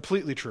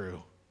 completely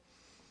true.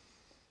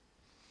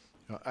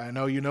 I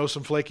know you know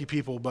some flaky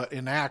people, but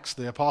in Acts,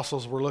 the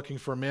apostles were looking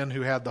for men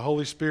who had the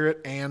Holy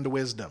Spirit and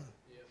wisdom.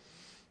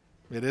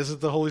 It isn't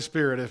the Holy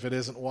Spirit if it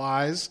isn't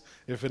wise,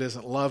 if it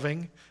isn't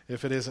loving,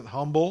 if it isn't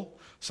humble.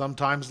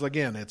 Sometimes,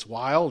 again, it's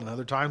wild, and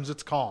other times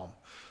it's calm.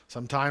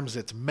 Sometimes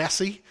it's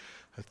messy.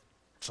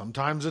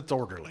 Sometimes it's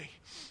orderly.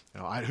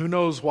 Who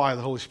knows why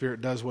the Holy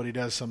Spirit does what he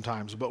does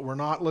sometimes, but we're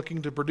not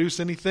looking to produce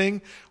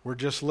anything. We're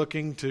just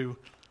looking to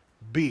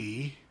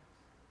be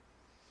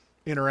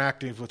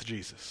interactive with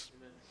Jesus.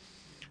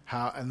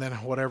 And then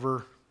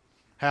whatever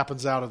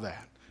happens out of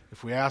that.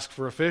 If we ask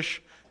for a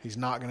fish, he's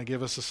not going to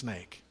give us a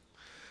snake.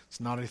 It's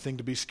not anything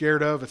to be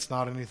scared of. It's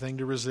not anything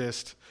to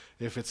resist.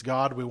 If it's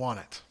God, we want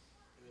it.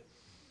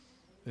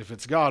 If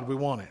it's God, we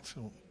want it.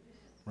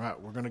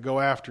 Right, we're going to go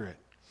after it.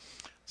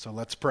 So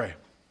let's pray.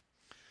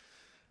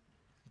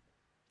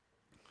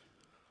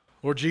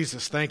 Lord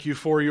Jesus, thank you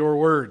for your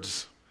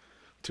words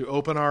to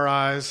open our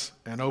eyes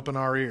and open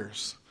our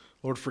ears.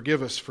 Lord,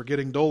 forgive us for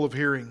getting dull of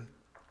hearing.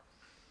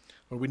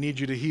 Lord, we need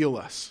you to heal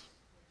us.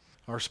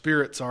 Our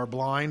spirits are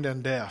blind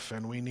and deaf,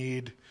 and we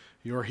need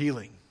your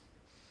healing.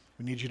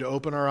 We need you to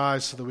open our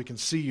eyes so that we can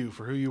see you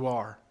for who you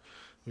are.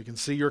 We can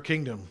see your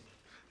kingdom.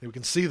 We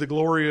can see the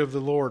glory of the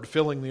Lord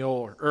filling the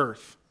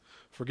earth.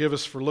 Forgive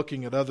us for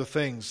looking at other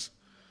things,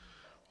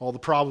 all the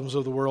problems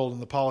of the world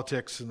and the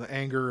politics and the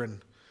anger,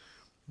 and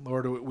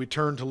Lord, we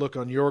turn to look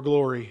on your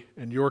glory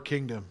and your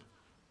kingdom.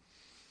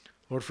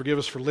 Lord, forgive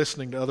us for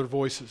listening to other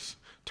voices.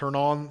 Turn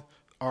on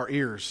our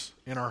ears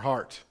in our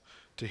heart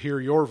to hear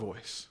your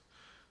voice.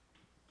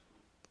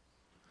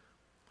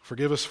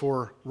 Forgive us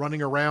for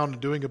running around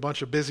and doing a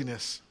bunch of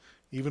busyness,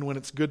 even when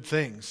it's good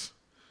things.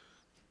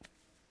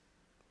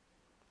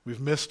 We've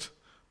missed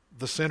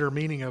the center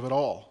meaning of it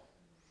all.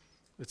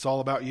 It's all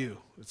about you.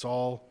 It's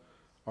all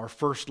our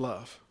first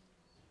love.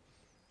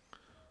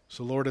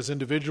 So Lord, as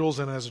individuals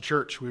and as a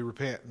church, we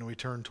repent and we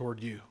turn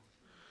toward you.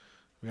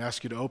 We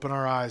ask you to open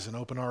our eyes and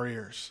open our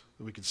ears,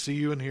 that we can see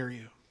you and hear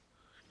you.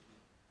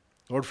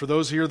 Lord, for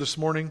those here this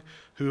morning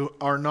who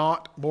are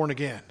not born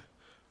again,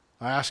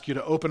 I ask you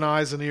to open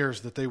eyes and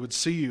ears, that they would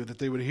see you, that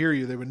they would hear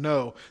you, they would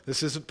know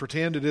this isn't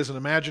pretend, it isn't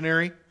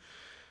imaginary,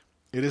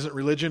 it isn't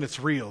religion, it's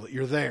real, that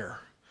you're there.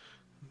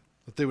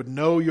 That they would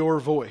know your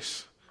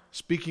voice,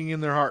 speaking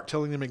in their heart,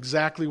 telling them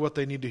exactly what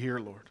they need to hear,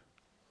 Lord.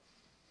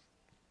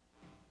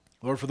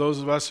 Lord, for those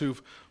of us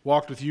who've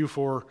walked with you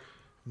for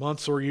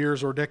months or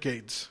years or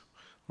decades,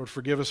 Lord,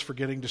 forgive us for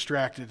getting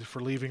distracted,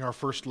 for leaving our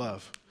first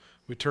love.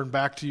 We turn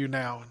back to you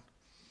now, and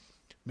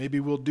maybe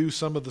we'll do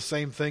some of the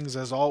same things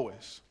as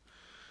always,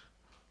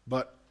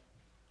 but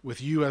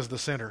with you as the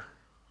center.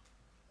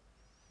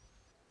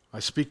 I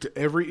speak to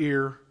every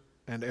ear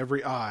and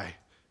every eye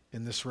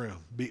in this room.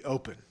 Be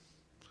open.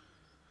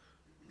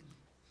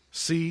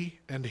 See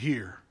and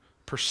hear,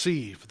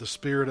 perceive the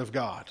Spirit of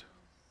God.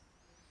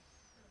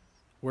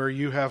 Where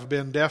you have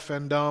been deaf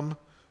and dumb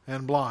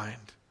and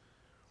blind,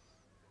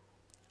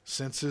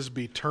 senses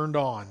be turned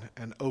on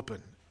and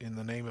open in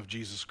the name of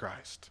Jesus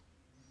Christ.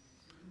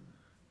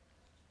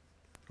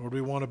 Lord,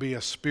 we want to be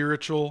a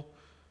spiritual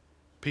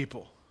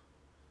people.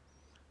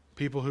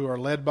 People who are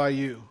led by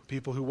you.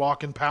 People who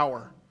walk in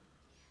power,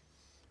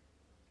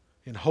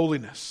 in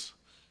holiness,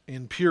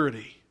 in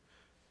purity,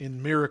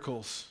 in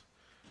miracles,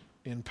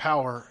 in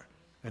power,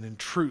 and in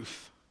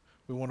truth.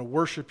 We want to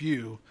worship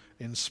you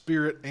in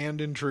spirit and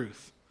in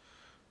truth,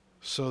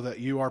 so that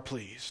you are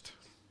pleased,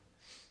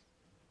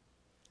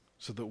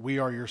 so that we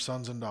are your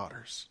sons and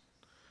daughters.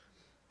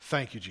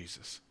 Thank you,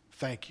 Jesus.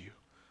 Thank you.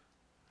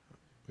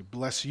 We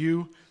bless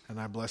you, and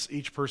I bless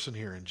each person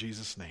here in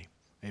Jesus' name.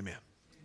 Amen.